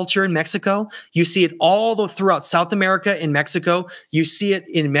Olmec culture in Mexico. You see it all throughout South America and Mexico. You see it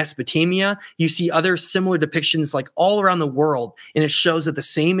in Mesopotamia. You see other similar depictions like all around the world. And it shows that the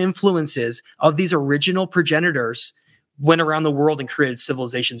same influences of these original progenitors went around the world and created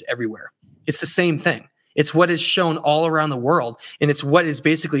civilizations everywhere. It's the same thing. It's what is shown all around the world. And it's what is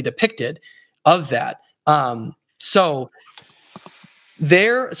basically depicted of that. So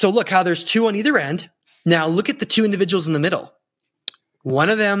look how there's two on either end. Now look at the two individuals in the middle.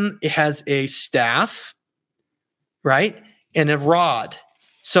 One of them has a staff, right? And a rod.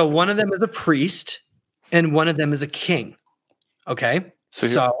 So one of them is a priest and one of them is a king. Okay.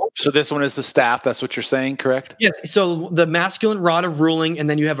 So this one is the staff. That's what you're saying, correct? Yes. So the masculine rod of ruling, and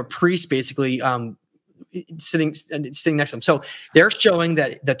then you have a priest basically, sitting next to them. So they're showing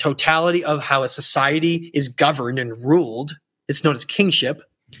that the totality of how a society is governed and ruled, it's known as kingship.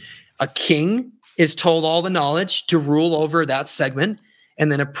 A king is told all the knowledge to rule over that segment,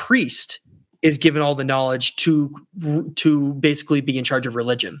 and then a priest is given all the knowledge to basically be in charge of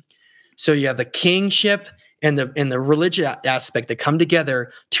religion. So you have the kingship and the religious aspect that come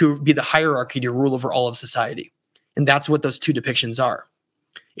together to be the hierarchy to rule over all of society. And that's what those two depictions are,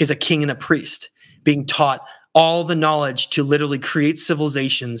 is a king and a priest being taught all the knowledge to literally create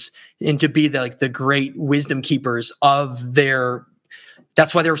civilizations and to be the great wisdom keepers of their.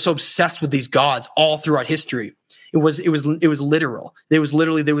 That's why they were so obsessed with these gods all throughout history. It was literal. They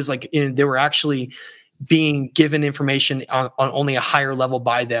were actually being given information on only a higher level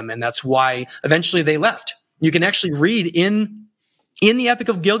by them, and that's why eventually they left. You can actually read in in the Epic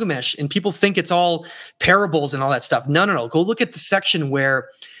of Gilgamesh, and people think it's all parables and all that stuff. No. Go look at the section where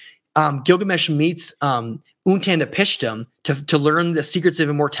Gilgamesh meets Untanda-Pishtim to learn the secrets of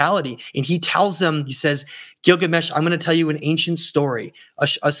immortality. And he tells them, he says, Gilgamesh, I'm going to tell you an ancient story,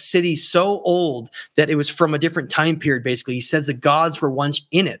 a city so old that it was from a different time period, basically. He says the gods were once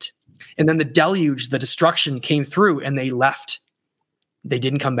in it. And then the deluge, the destruction came through and they left. They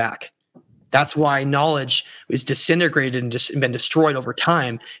didn't come back. That's why knowledge is disintegrated and been destroyed over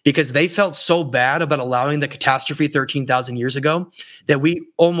time, because they felt so bad about allowing the catastrophe 13,000 years ago that we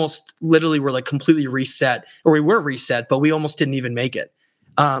almost literally were like completely reset, or we were reset, but we almost didn't even make it.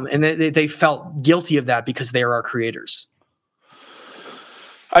 And they felt guilty of that because they are our creators.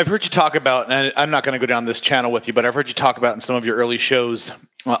 I've heard you talk about, and I'm not going to go down this channel with you, but I've heard you talk about in some of your early shows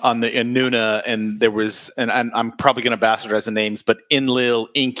on the Nuna, and there was, and I'm probably going to bastardize the names, but Enlil,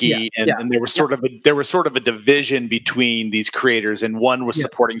 Inky, and there was sort of a division between these creators, and one was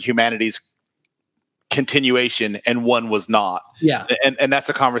supporting humanity's continuation, and one was not. Yeah, and that's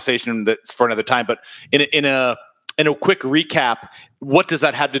a conversation that's for another time. But in a quick recap, what does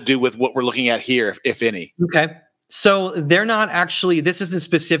that have to do with what we're looking at here, if any? Okay. So they're not actually, this isn't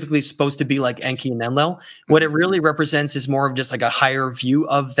specifically supposed to be like Enki and Enlil. What it really represents is more of just like a higher view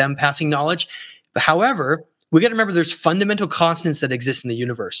of them passing knowledge. But however, we got to remember there's fundamental constants that exist in the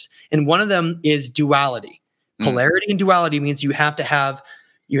universe. And one of them is duality. Polarity and duality means you have to have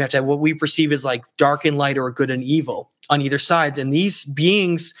what we perceive as like dark and light, or good and evil on either sides. And these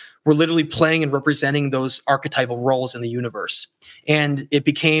beings were literally playing and representing those archetypal roles in the universe. And it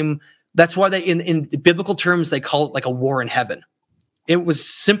became, that's why they, in biblical terms, they call it like a war in heaven. It was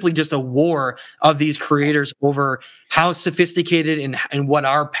simply just a war of these creators over how sophisticated and what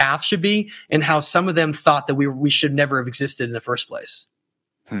our path should be, and how some of them thought that we should never have existed in the first place.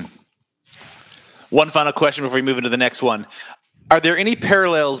 One final question before we move into the next one. Are there any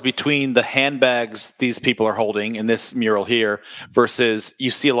parallels between the handbags these people are holding in this mural here versus you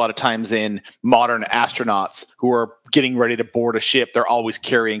see a lot of times in modern astronauts who are getting ready to board a ship? They're always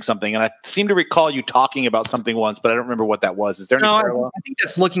carrying something. And I seem to recall you talking about something once, but I don't remember what that was. Is there any parallel? I think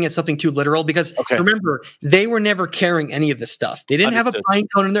that's looking at something too literal, because remember, they were never carrying any of this stuff. They didn't have a pine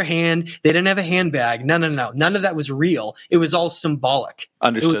cone in their hand. They didn't have a handbag. No. None of that was real. It was all symbolic.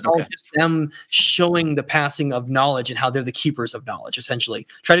 Understood. It was all just them showing the passing of knowledge and how they're the keepers of knowledge, essentially.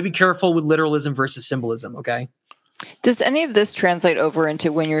 Try to be careful with literalism versus symbolism, okay? Does any of this translate over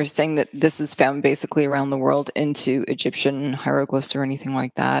into, when you're saying that this is found basically around the world, into Egyptian hieroglyphs or anything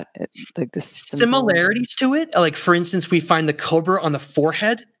like that? Like this similarities to it? Like, for instance, we find the cobra on the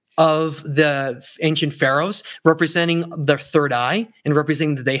forehead of the ancient pharaohs, representing their third eye and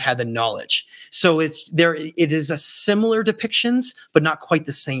representing that they had the knowledge. So it is a similar depictions, but not quite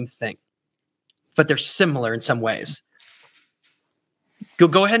the same thing. But they're similar in some ways.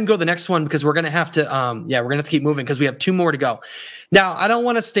 Go ahead and go to the next one, because we're going to have to, we're going to have to keep moving because we have 2 more to go. Now, I don't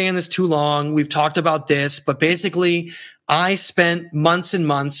want to stay in this too long. We've talked about this, but basically I spent months and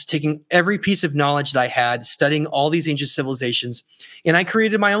months taking every piece of knowledge that I had, studying all these ancient civilizations, and I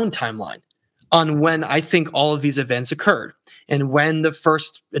created my own timeline on when I think all of these events occurred, and when the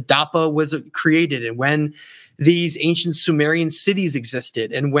first Adapa was created, and when these ancient Sumerian cities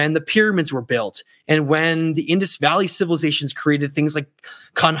existed, and when the pyramids were built, and when the Indus Valley civilizations created things like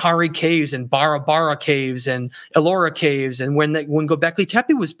Kanhari caves and Bara Bara caves and Ellora caves, and when Göbekli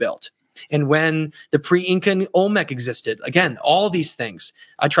Tepe was built, and when the pre-Incan Olmec existed. Again, all these things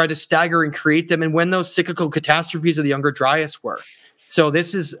I tried to stagger and create them, and when those cyclical catastrophes of the Younger Dryas were. So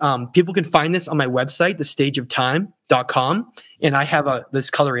this is, people can find this on my website, thestageoftime.com, and I have this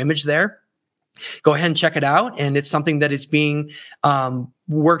color image there. Go ahead and check it out. And it's something that is being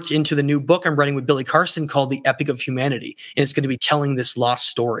worked into the new book I'm writing with Billy Carson called The Epic of Humanity. And it's going to be telling this lost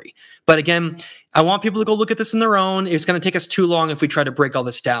story. But again, I want people to go look at this on their own. It's going to take us too long if we try to break all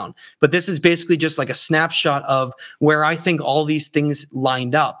this down. But this is basically just like a snapshot of where I think all these things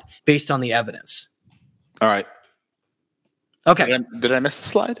lined up based on the evidence. All right. Okay. Did I miss the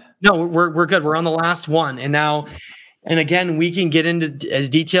slide? No, we're good. We're on the last one. And now... And again, we can get into as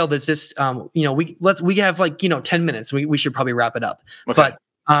detailed as this. We have 10 minutes. We should probably wrap it up. Okay.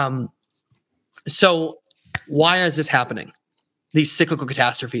 But so why is this happening? These cyclical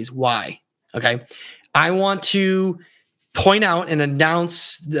catastrophes. Why? Okay. I want to point out and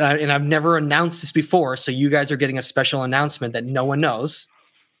announce, and I've never announced this before, so you guys are getting a special announcement that no one knows.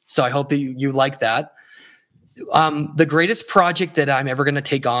 So I hope you like that. The greatest project that I'm ever going to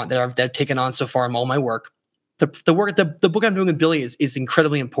take on, that I've taken on so far in all my work. The book I'm doing with Billy is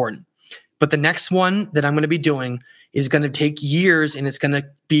incredibly important, but the next one that I'm going to be doing is going to take years, and it's going to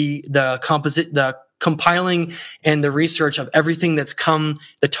be the compiling and the research of everything that's come,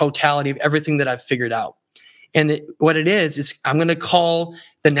 the totality of everything that I've figured out. And what it is I'm going to call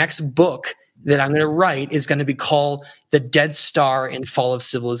the next book that I'm going to write is going to be called The Dead Star and Fall of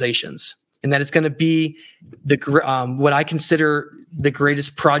Civilizations. And that is going to be what I consider the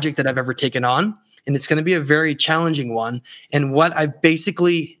greatest project that I've ever taken on. And it's going to be a very challenging one. And what I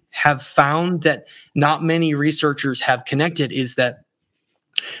basically have found that not many researchers have connected is that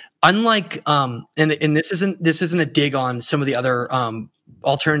unlike, and this isn't a dig on some of the other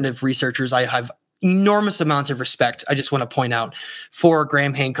alternative researchers I have enormous amounts of respect. I just want to point out for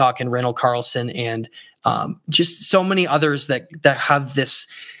Graham Hancock and Randall Carlson and just so many others that have this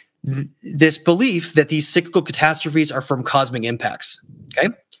belief that these cyclical catastrophes are from cosmic impacts. Okay.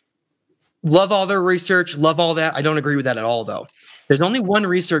 Love all their research. Love all that. I don't agree with that at all, though. There's only one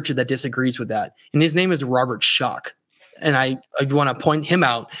researcher that disagrees with that, and his name is Robert Schoch. And I want to point him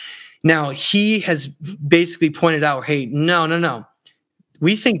out. Now, he has basically pointed out, hey, no.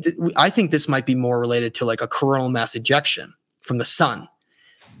 I think this might be more related to like a coronal mass ejection from the sun.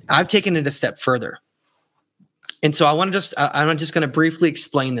 I've taken it a step further. And so I'm just going to briefly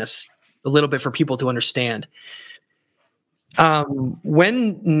explain this a little bit for people to understand.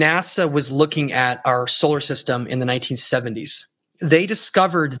 When NASA was looking at our solar system in the 1970s, they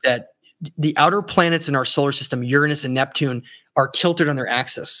discovered that the outer planets in our solar system, Uranus and Neptune, are tilted on their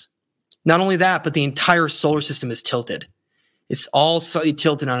axis. Not only that, but the entire solar system is tilted. It's all slightly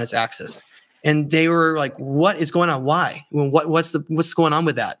tilted on its axis. And they were like, what is going on? Why? What's going on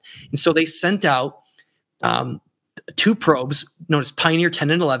with that? And so they sent out 2 probes known as Pioneer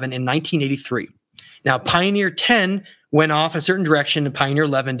 10 and 11 in 1983. Now, Pioneer 10 went off a certain direction and Pioneer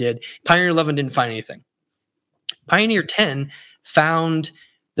 11 did. Pioneer 11 didn't find anything. Pioneer 10 found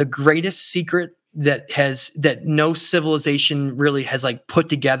the greatest secret that no civilization really has like put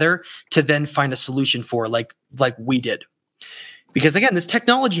together to then find a solution for like we did. Because again, this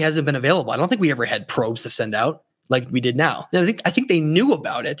technology hasn't been available. I don't think we ever had probes to send out like we did now. I think they knew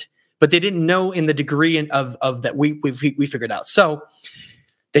about it, but they didn't know in the degree of that we figured out. So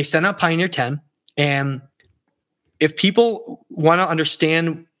they sent out Pioneer 10, and if people want to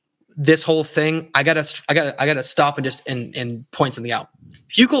understand this whole thing, I gotta stop and just and point something out.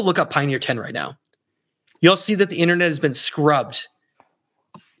 If you go look up Pioneer 10 right now, you'll see that the internet has been scrubbed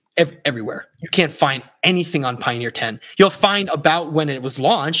everywhere. You can't find anything on Pioneer 10. You'll find about when it was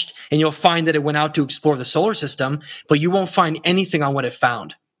launched, and you'll find that it went out to explore the solar system, but you won't find anything on what it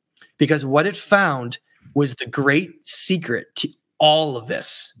found. Because what it found was the great secret to all of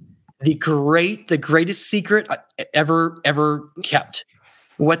this. The greatest secret ever kept.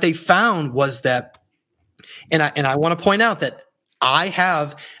 What they found was that, and I want to point out that I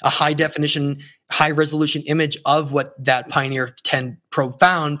have a high definition, high resolution image of what that Pioneer 10 probe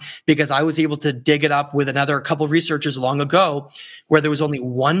found, because I was able to dig it up with a couple of researchers long ago where there was only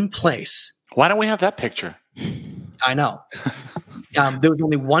one place. Why don't we have that picture? I know. There was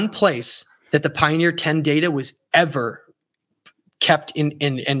only one place that the Pioneer 10 data was ever kept in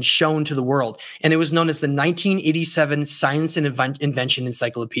and shown to the world. And it was known as the 1987 Science and Invention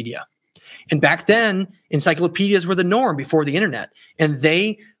Encyclopedia. And back then, encyclopedias were the norm before the internet. And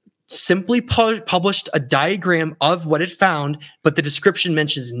they simply published a diagram of what it found, but the description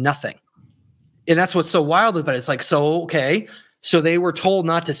mentions nothing. And that's what's so wild about it. It's like, so they were told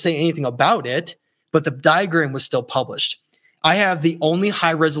not to say anything about it, but the diagram was still published. I have the only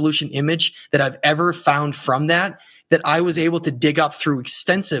high resolution image that I've ever found from that I was able to dig up through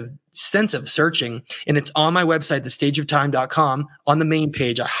extensive searching. And it's on my website, thestageoftime.com, on the main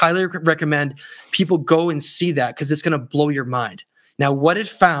page. I highly recommend people go and see that, because it's going to blow your mind. Now, what it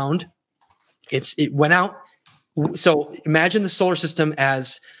found, it went out. So imagine the solar system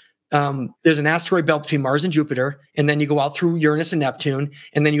as there's an asteroid belt between Mars and Jupiter, and then you go out through Uranus and Neptune,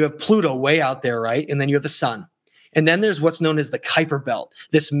 and then you have Pluto way out there, right? And then you have the sun. And then there's what's known as the Kuiper belt,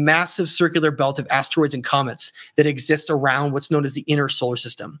 this massive circular belt of asteroids and comets that exists around what's known as the inner solar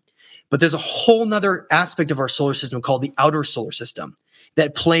system. But there's a whole nother aspect of our solar system called the outer solar system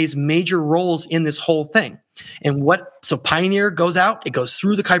that plays major roles in this whole thing. And so Pioneer goes out, it goes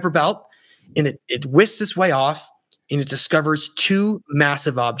through the Kuiper belt, and it whisks its way off, and it discovers 2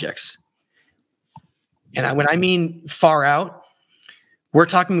 massive objects. And when I mean far out, we're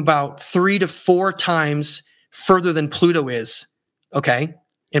talking about 3 to 4 times further than Pluto is, okay?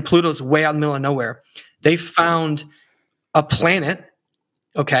 And Pluto's way out in the middle of nowhere. They found a planet,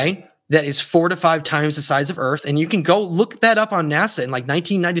 okay, that is 4 to 5 times the size of Earth. And you can go look that up on NASA in like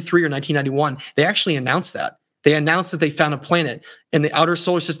 1993 or 1991. They actually announced that. They announced that they found a planet in the outer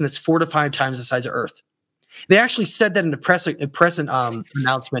solar system that's 4 to 5 times the size of Earth. They actually said that in a press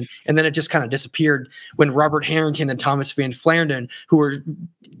announcement, and then it just kind of disappeared when Robert Harrington and Thomas Van Flandern, who were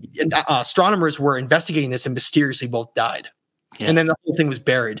astronomers, were investigating this and mysteriously both died. Yeah. And then the whole thing was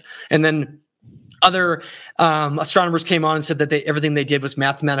buried. And then other astronomers came on and said that everything they did was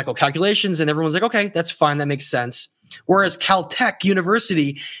mathematical calculations, and everyone's like, okay, that's fine, that makes sense. Whereas Caltech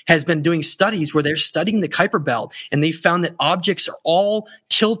University has been doing studies where they're studying the Kuiper Belt, and they found that objects are all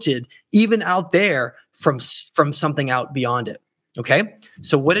tilted, even out there, from something out beyond it. Okay,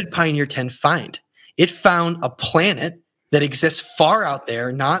 so what did Pioneer 10 find? It found a planet that exists far out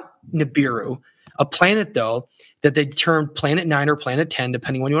there, not Nibiru, a planet, though, that they termed Planet 9 or Planet 10,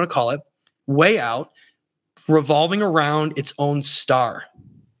 depending on what you want to call it, way out, revolving around its own star.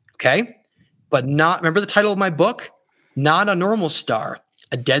 Okay, but not, remember the title of my book? Not a normal star,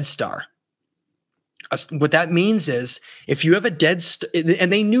 a dead star. What that means is if you have a dead star,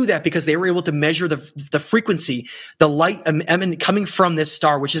 and they knew that because they were able to measure the frequency, the light coming from this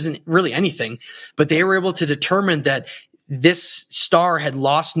star, which isn't really anything, but they were able to determine that this star had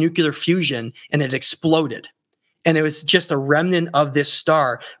lost nuclear fusion and it exploded. And it was just a remnant of this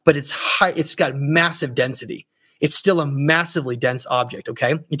star, but it's got massive density. It's still a massively dense object,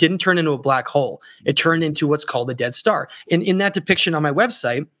 okay? It didn't turn into a black hole. It turned into what's called a dead star. And in that depiction on my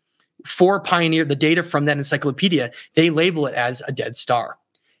website, for Pioneer, the data from that encyclopedia, they label it as a dead star.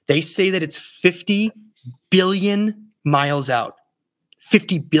 They say that it's 50 billion miles out.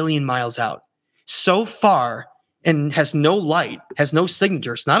 50 billion miles out. So far, and has no light, has no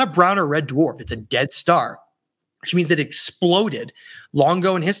signature. It's not a brown or red dwarf. It's a dead star, which means it exploded long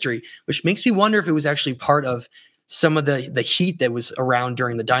ago in history, which makes me wonder if it was actually part of some of the heat that was around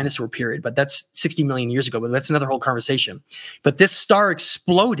during the dinosaur period, but that's 60 million years ago, but that's another whole conversation. But this star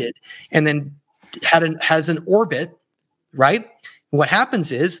exploded and then has an orbit, right? What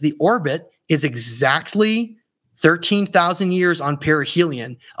happens is the orbit is exactly 13,000 years on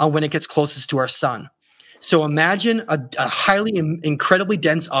perihelion when it gets closest to our sun. So imagine a highly, incredibly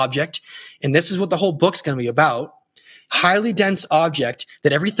dense object, and this is what the whole book's going to be about. Highly dense object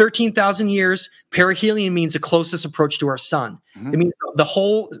that every 13,000 years, perihelion means the closest approach to our sun. Mm-hmm. It means the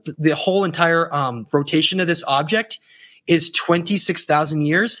whole entire rotation of this object is 26,000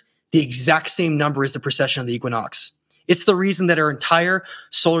 years, the exact same number as the precession of the equinox. It's the reason that our entire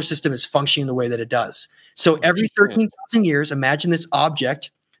solar system is functioning the way that it does. So every 13,000 years, imagine this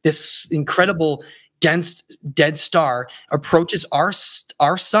object, this incredible dense dead star approaches our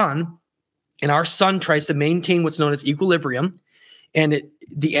sun, and our sun tries to maintain what's known as equilibrium, and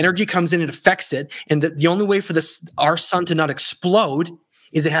the energy comes in and affects it. And the only way for our sun to not explode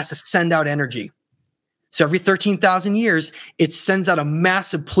is it has to send out energy. So every 13,000 years, it sends out a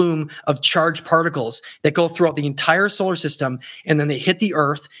massive plume of charged particles that go throughout the entire solar system, and then they hit the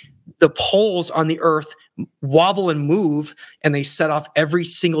Earth. The poles on the Earth wobble and move, and they set off every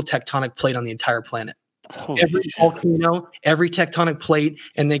single tectonic plate on the entire planet. Every volcano, every tectonic plate,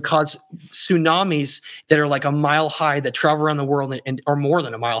 and they cause tsunamis that are like a mile high that travel around the world and are more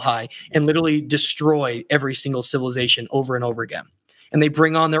than a mile high and literally destroy every single civilization over and over again. And they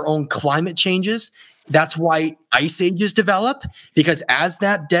bring on their own climate changes. That's why ice ages develop, because as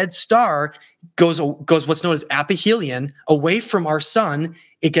that dead star goes what's known as aphelion away from our sun,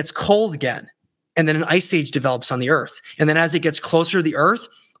 it gets cold again. And then an ice age develops on the Earth. And then as it gets closer to the Earth,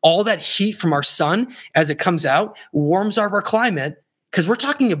 all that heat from our sun, as it comes out, warms our climate, because we're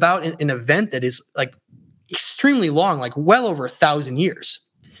talking about an event that is like extremely long, like well over 1,000 years.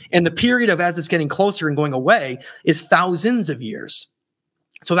 And the period of as it's getting closer and going away is thousands of years.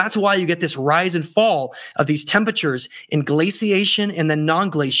 So that's why you get this rise and fall of these temperatures in glaciation and then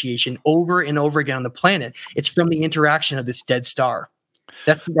non-glaciation over and over again on the planet. It's from the interaction of this dead star.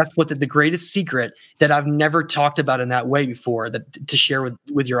 That's what the greatest secret that I've never talked about in that way before to share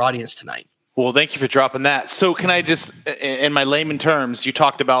with your audience tonight. Well, thank you for dropping that. So can I just, in my layman terms, you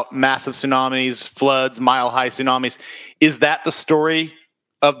talked about massive tsunamis, floods, mile-high tsunamis. Is that the story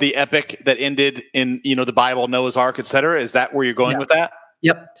of the epic that ended in, the Bible, Noah's Ark, et cetera? Is that where you're going with that?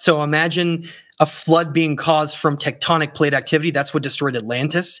 Yep. So imagine a flood being caused from tectonic plate activity. That's what destroyed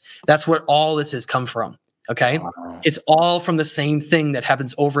Atlantis. That's where all this has come from. Okay. Wow. It's all from the same thing that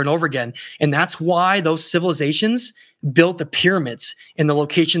happens over and over again. And that's why those civilizations built the pyramids in the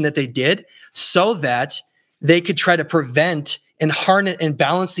location that they did, so that they could try to prevent and harness and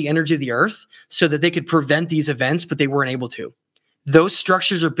balance the energy of the Earth so that they could prevent these events, but they weren't able to. Those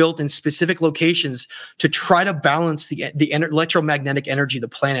structures are built in specific locations to try to balance the electromagnetic energy of the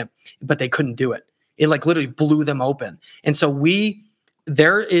planet, but they couldn't do it. It like literally blew them open. And so I'm going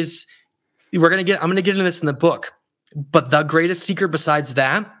to get into this in the book, but the greatest secret besides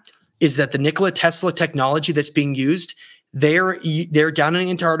that is that the Nikola Tesla technology that's being used, they're down in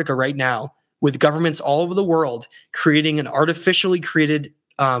Antarctica right now with governments all over the world creating an artificially created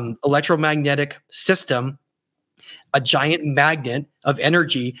electromagnetic system, a giant magnet of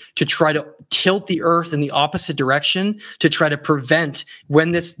energy to try to tilt the Earth in the opposite direction to try to prevent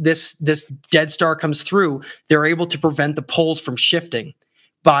when this dead star comes through, they're able to prevent the poles from shifting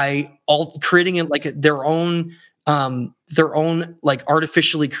by all creating it like their own like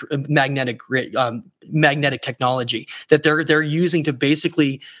artificially magnetic technology that they're using to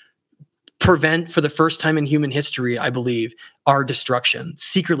basically prevent, for the first time in human history, I believe, our destruction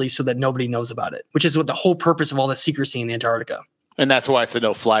secretly so that nobody knows about it, which is what the whole purpose of all the secrecy in Antarctica. And that's why it's a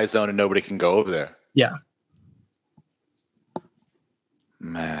no-fly zone and nobody can go over there. Yeah.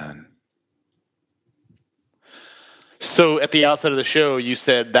 Man. So at the outset of the show, you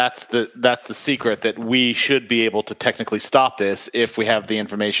said that's the secret, that we should be able to technically stop this if we have the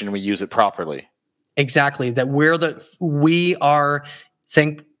information and we use it properly. Exactly. That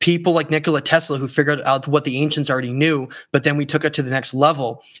think people like Nikola Tesla who figured out what the ancients already knew, but then we took it to the next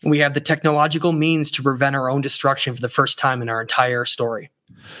level. And we have the technological means to prevent our own destruction for the first time in our entire story.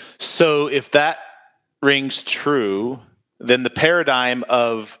 So if that rings true, then the paradigm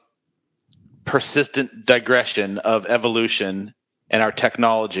of persistent digression of evolution and our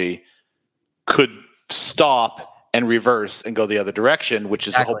technology could stop and reverse and go the other direction, which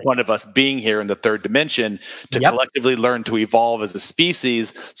is Exactly. the whole point of us being here in the third dimension, to collectively learn to evolve as a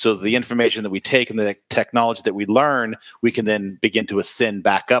species, so that the information that we take and the technology that we learn, we can then begin to ascend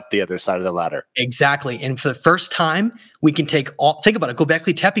back up the other side of the ladder. Exactly. And for the first time, we can think about it.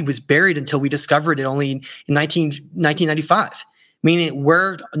 Göbekli Tepe was buried until we discovered it only in 1995. Meaning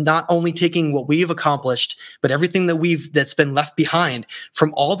we're not only taking what we've accomplished, but everything that's been left behind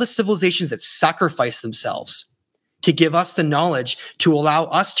from all the civilizations that sacrificed themselves to give us the knowledge to allow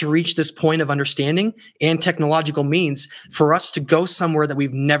us to reach this point of understanding and technological means for us to go somewhere that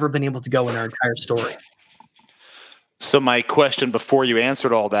we've never been able to go in our entire story. So my question before you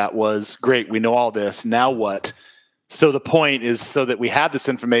answered all that was, great, we know all this, now what? So the point is so that we have this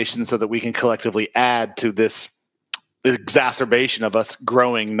information so that we can collectively add to this exacerbation of us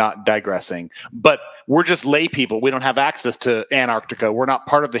growing, not digressing. But we're just lay people. We don't have access to Antarctica. We're not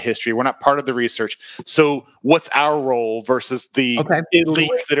part of the history. We're not part of the research. So what's our role versus the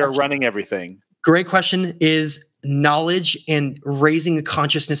elites that are running everything? Great question. Is knowledge and raising the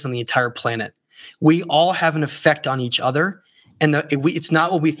consciousness on the entire planet. We all have an effect on each other, and it's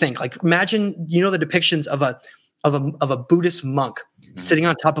not what we think. Like imagine, the depictions of a Buddhist monk sitting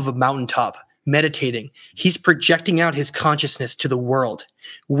on top of a mountaintop, meditating. He's projecting out his consciousness to the world.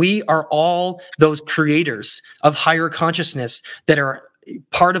 We are all those creators of higher consciousness that are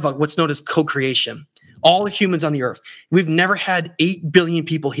part of what's known as co-creation. All humans on the earth. We've never had 8 billion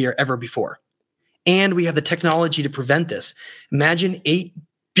people here ever before. And we have the technology to prevent this. Imagine 8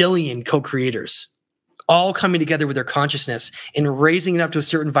 billion co-creators all coming together with their consciousness and raising it up to a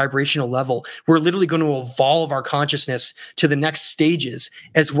certain vibrational level. We're literally going to evolve our consciousness to the next stages,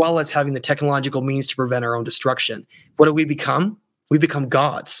 as well as having the technological means to prevent our own destruction. What do we become? We become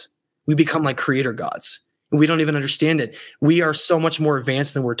gods. We become like creator gods. And we don't even understand it. We are so much more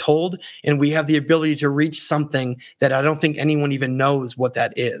advanced than we're told, and we have the ability to reach something that I don't think anyone even knows what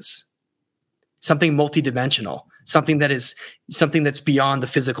that is. Something multidimensional, something that's beyond the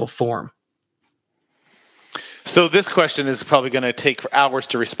physical form. So this question is probably going to take hours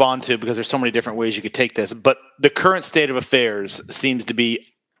to respond to because there's so many different ways you could take this. But the current state of affairs seems to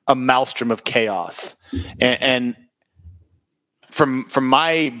be a maelstrom of chaos. And from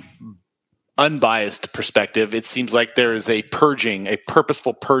my unbiased perspective, it seems like there is a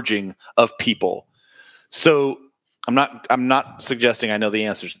purposeful purging of people. So I'm not suggesting I know the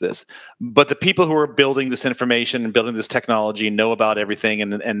answers to this, but the people who are building this information and building this technology know about everything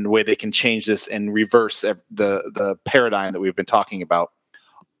and the way they can change this and reverse the paradigm that we've been talking about.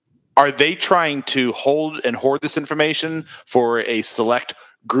 Are they trying to hold and hoard this information for a select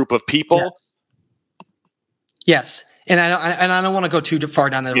group of people? Yes. And I don't want to go too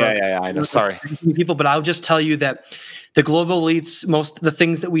far down that road. Yeah, I know. Sorry. People, but I'll just tell you that the global elites, most of the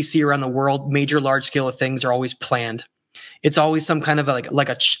things that we see around the world, major, large scale of things are always planned. It's always some kind of like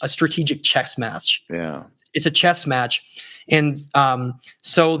a strategic chess match. Yeah. It's a chess match. And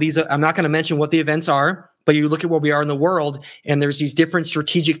so I'm not going to mention what the events are, but you look at where we are in the world and there's these different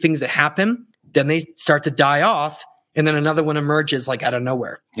strategic things that happen. Then they start to die off. And then another one emerges like out of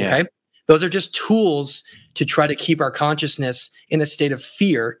nowhere. Yeah. Okay. Those are just tools to try to keep our consciousness in a state of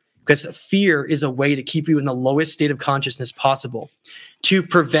fear, because fear is a way to keep you in the lowest state of consciousness possible, to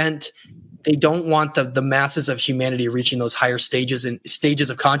prevent They don't want the masses of humanity reaching those higher stages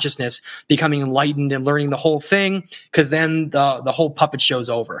of consciousness, becoming enlightened and learning the whole thing, because then the whole puppet show's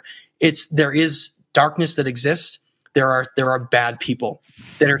over. There is darkness that exists. There are bad people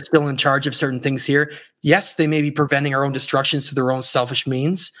that are still in charge of certain things here. Yes, they may be preventing our own destructions through their own selfish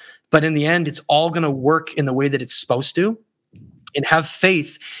means, but in the end, it's all going to work in the way that it's supposed to, and have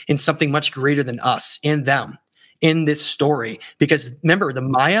faith in something much greater than us and them in this story. Because remember, the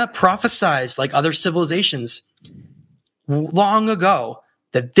Maya prophesized, like other civilizations long ago,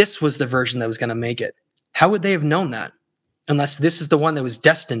 that this was the version that was going to make it. How would they have known that unless this is the one that was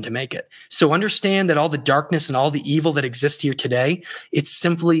destined to make it? So understand that all the darkness and all the evil that exists here today, it's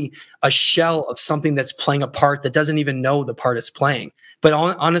simply a shell of something that's playing a part that doesn't even know the part it's playing. But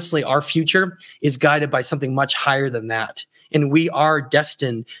honestly, our future is guided by something much higher than that. And we are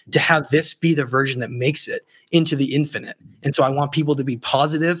destined to have this be the version that makes it into the infinite. And so I want people to be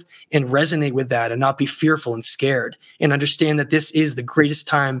positive and resonate with that, and not be fearful and scared, and understand that this is the greatest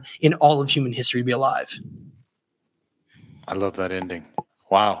time in all of human history to be alive. I love that ending.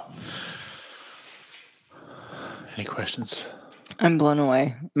 Wow. Any questions? I'm blown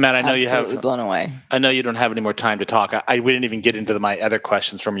away. Matt, I know Absolutely blown away. I know you don't have any more time to talk. We didn't even get into my other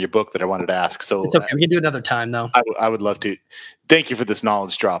questions from your book that I wanted to ask. So it's okay. We can do it another time, though. I would love to. Thank you for this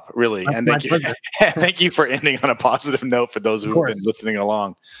knowledge drop, really, and thank you for ending on a positive note for those who have been listening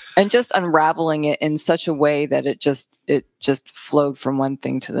along. And just unraveling it in such a way that it just flowed from one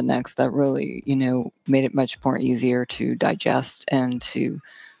thing to the next. That really, made it much more easier to digest and to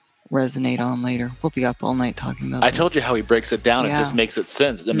resonate on later. We'll be up all night talking about this. Told you how he breaks it down. Yeah. It just makes it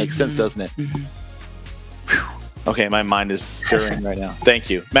sense. It makes sense, doesn't it? Okay, my mind is stirring right now. Thank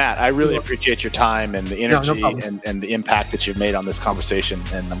you, Matt. I really appreciate your time and the energy and the impact that you've made on this conversation,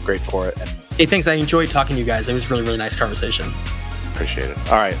 and I'm grateful for it. And hey, thanks. I enjoyed talking to you guys. It was really, really nice conversation. Appreciate it.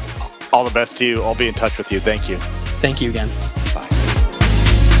 All right. All the best to you. I'll be in touch with you. Thank you. Thank you again.